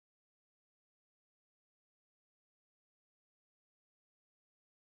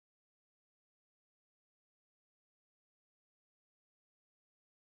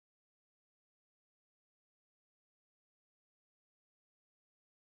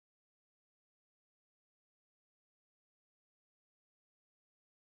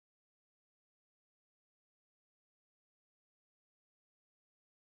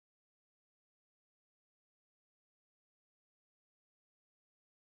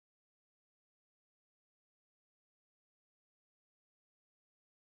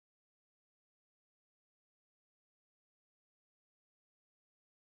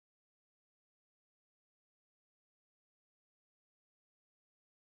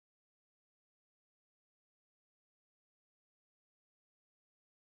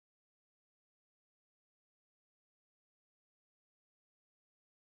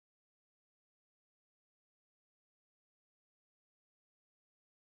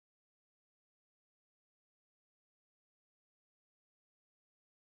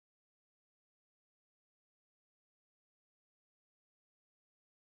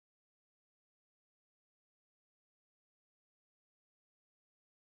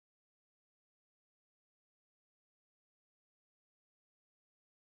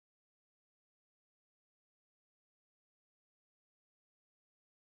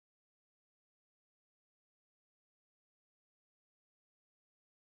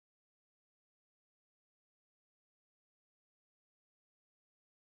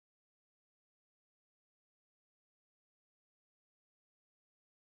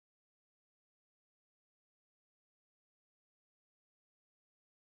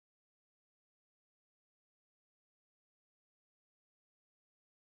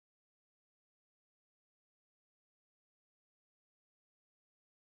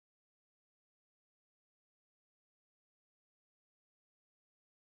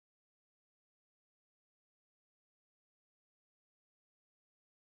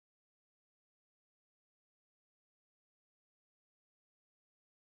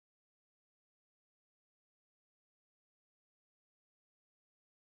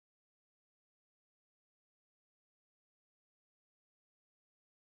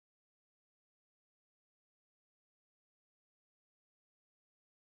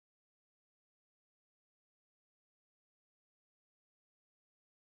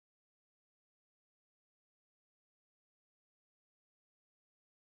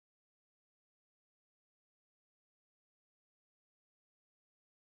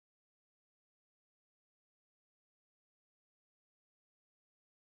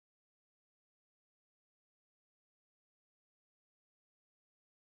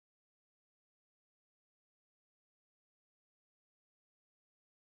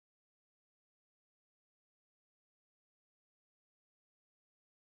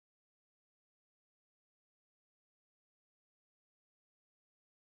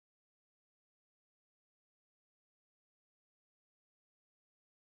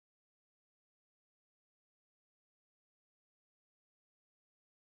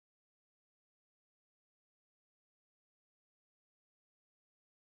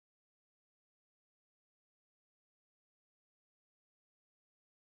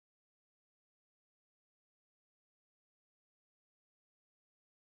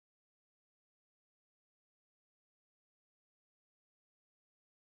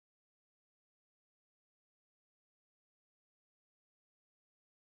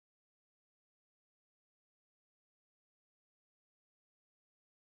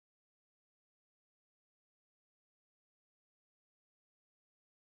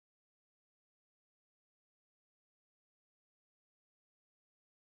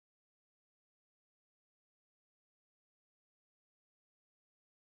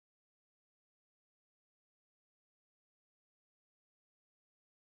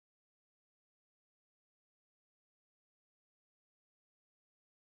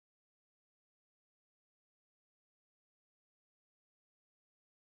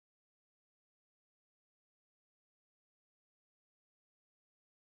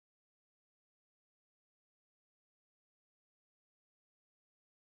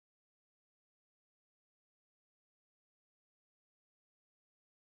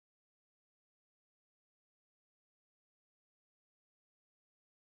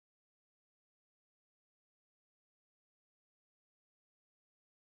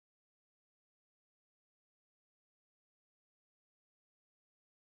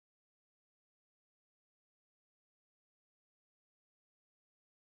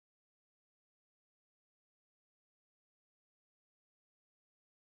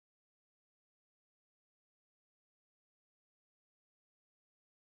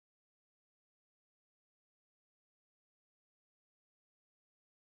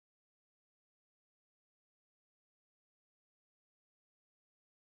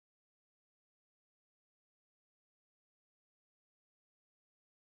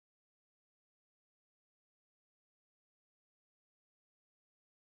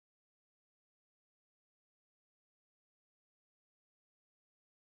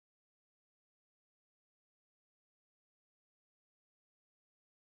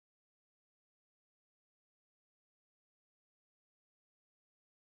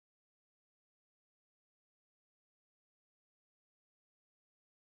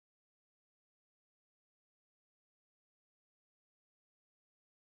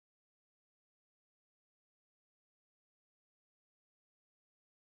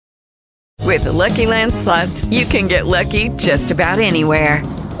 With the Lucky Land Slots, you can get lucky just about anywhere.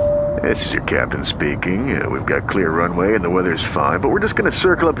 This is your captain speaking. We've got clear runway and the weather's fine, but we're just going to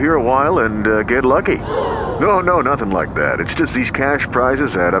circle up here a while and get lucky. No, nothing like that. It's just these cash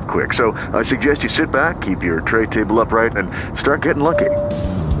prizes add up quick. So I suggest you sit back, keep your tray table upright, and start getting lucky.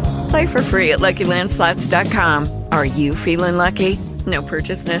 Play for free at LuckyLandSlots.com. Are you feeling lucky? No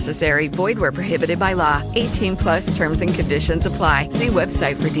purchase necessary. Void where prohibited by law. 18+ terms and conditions apply. See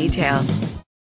website for details.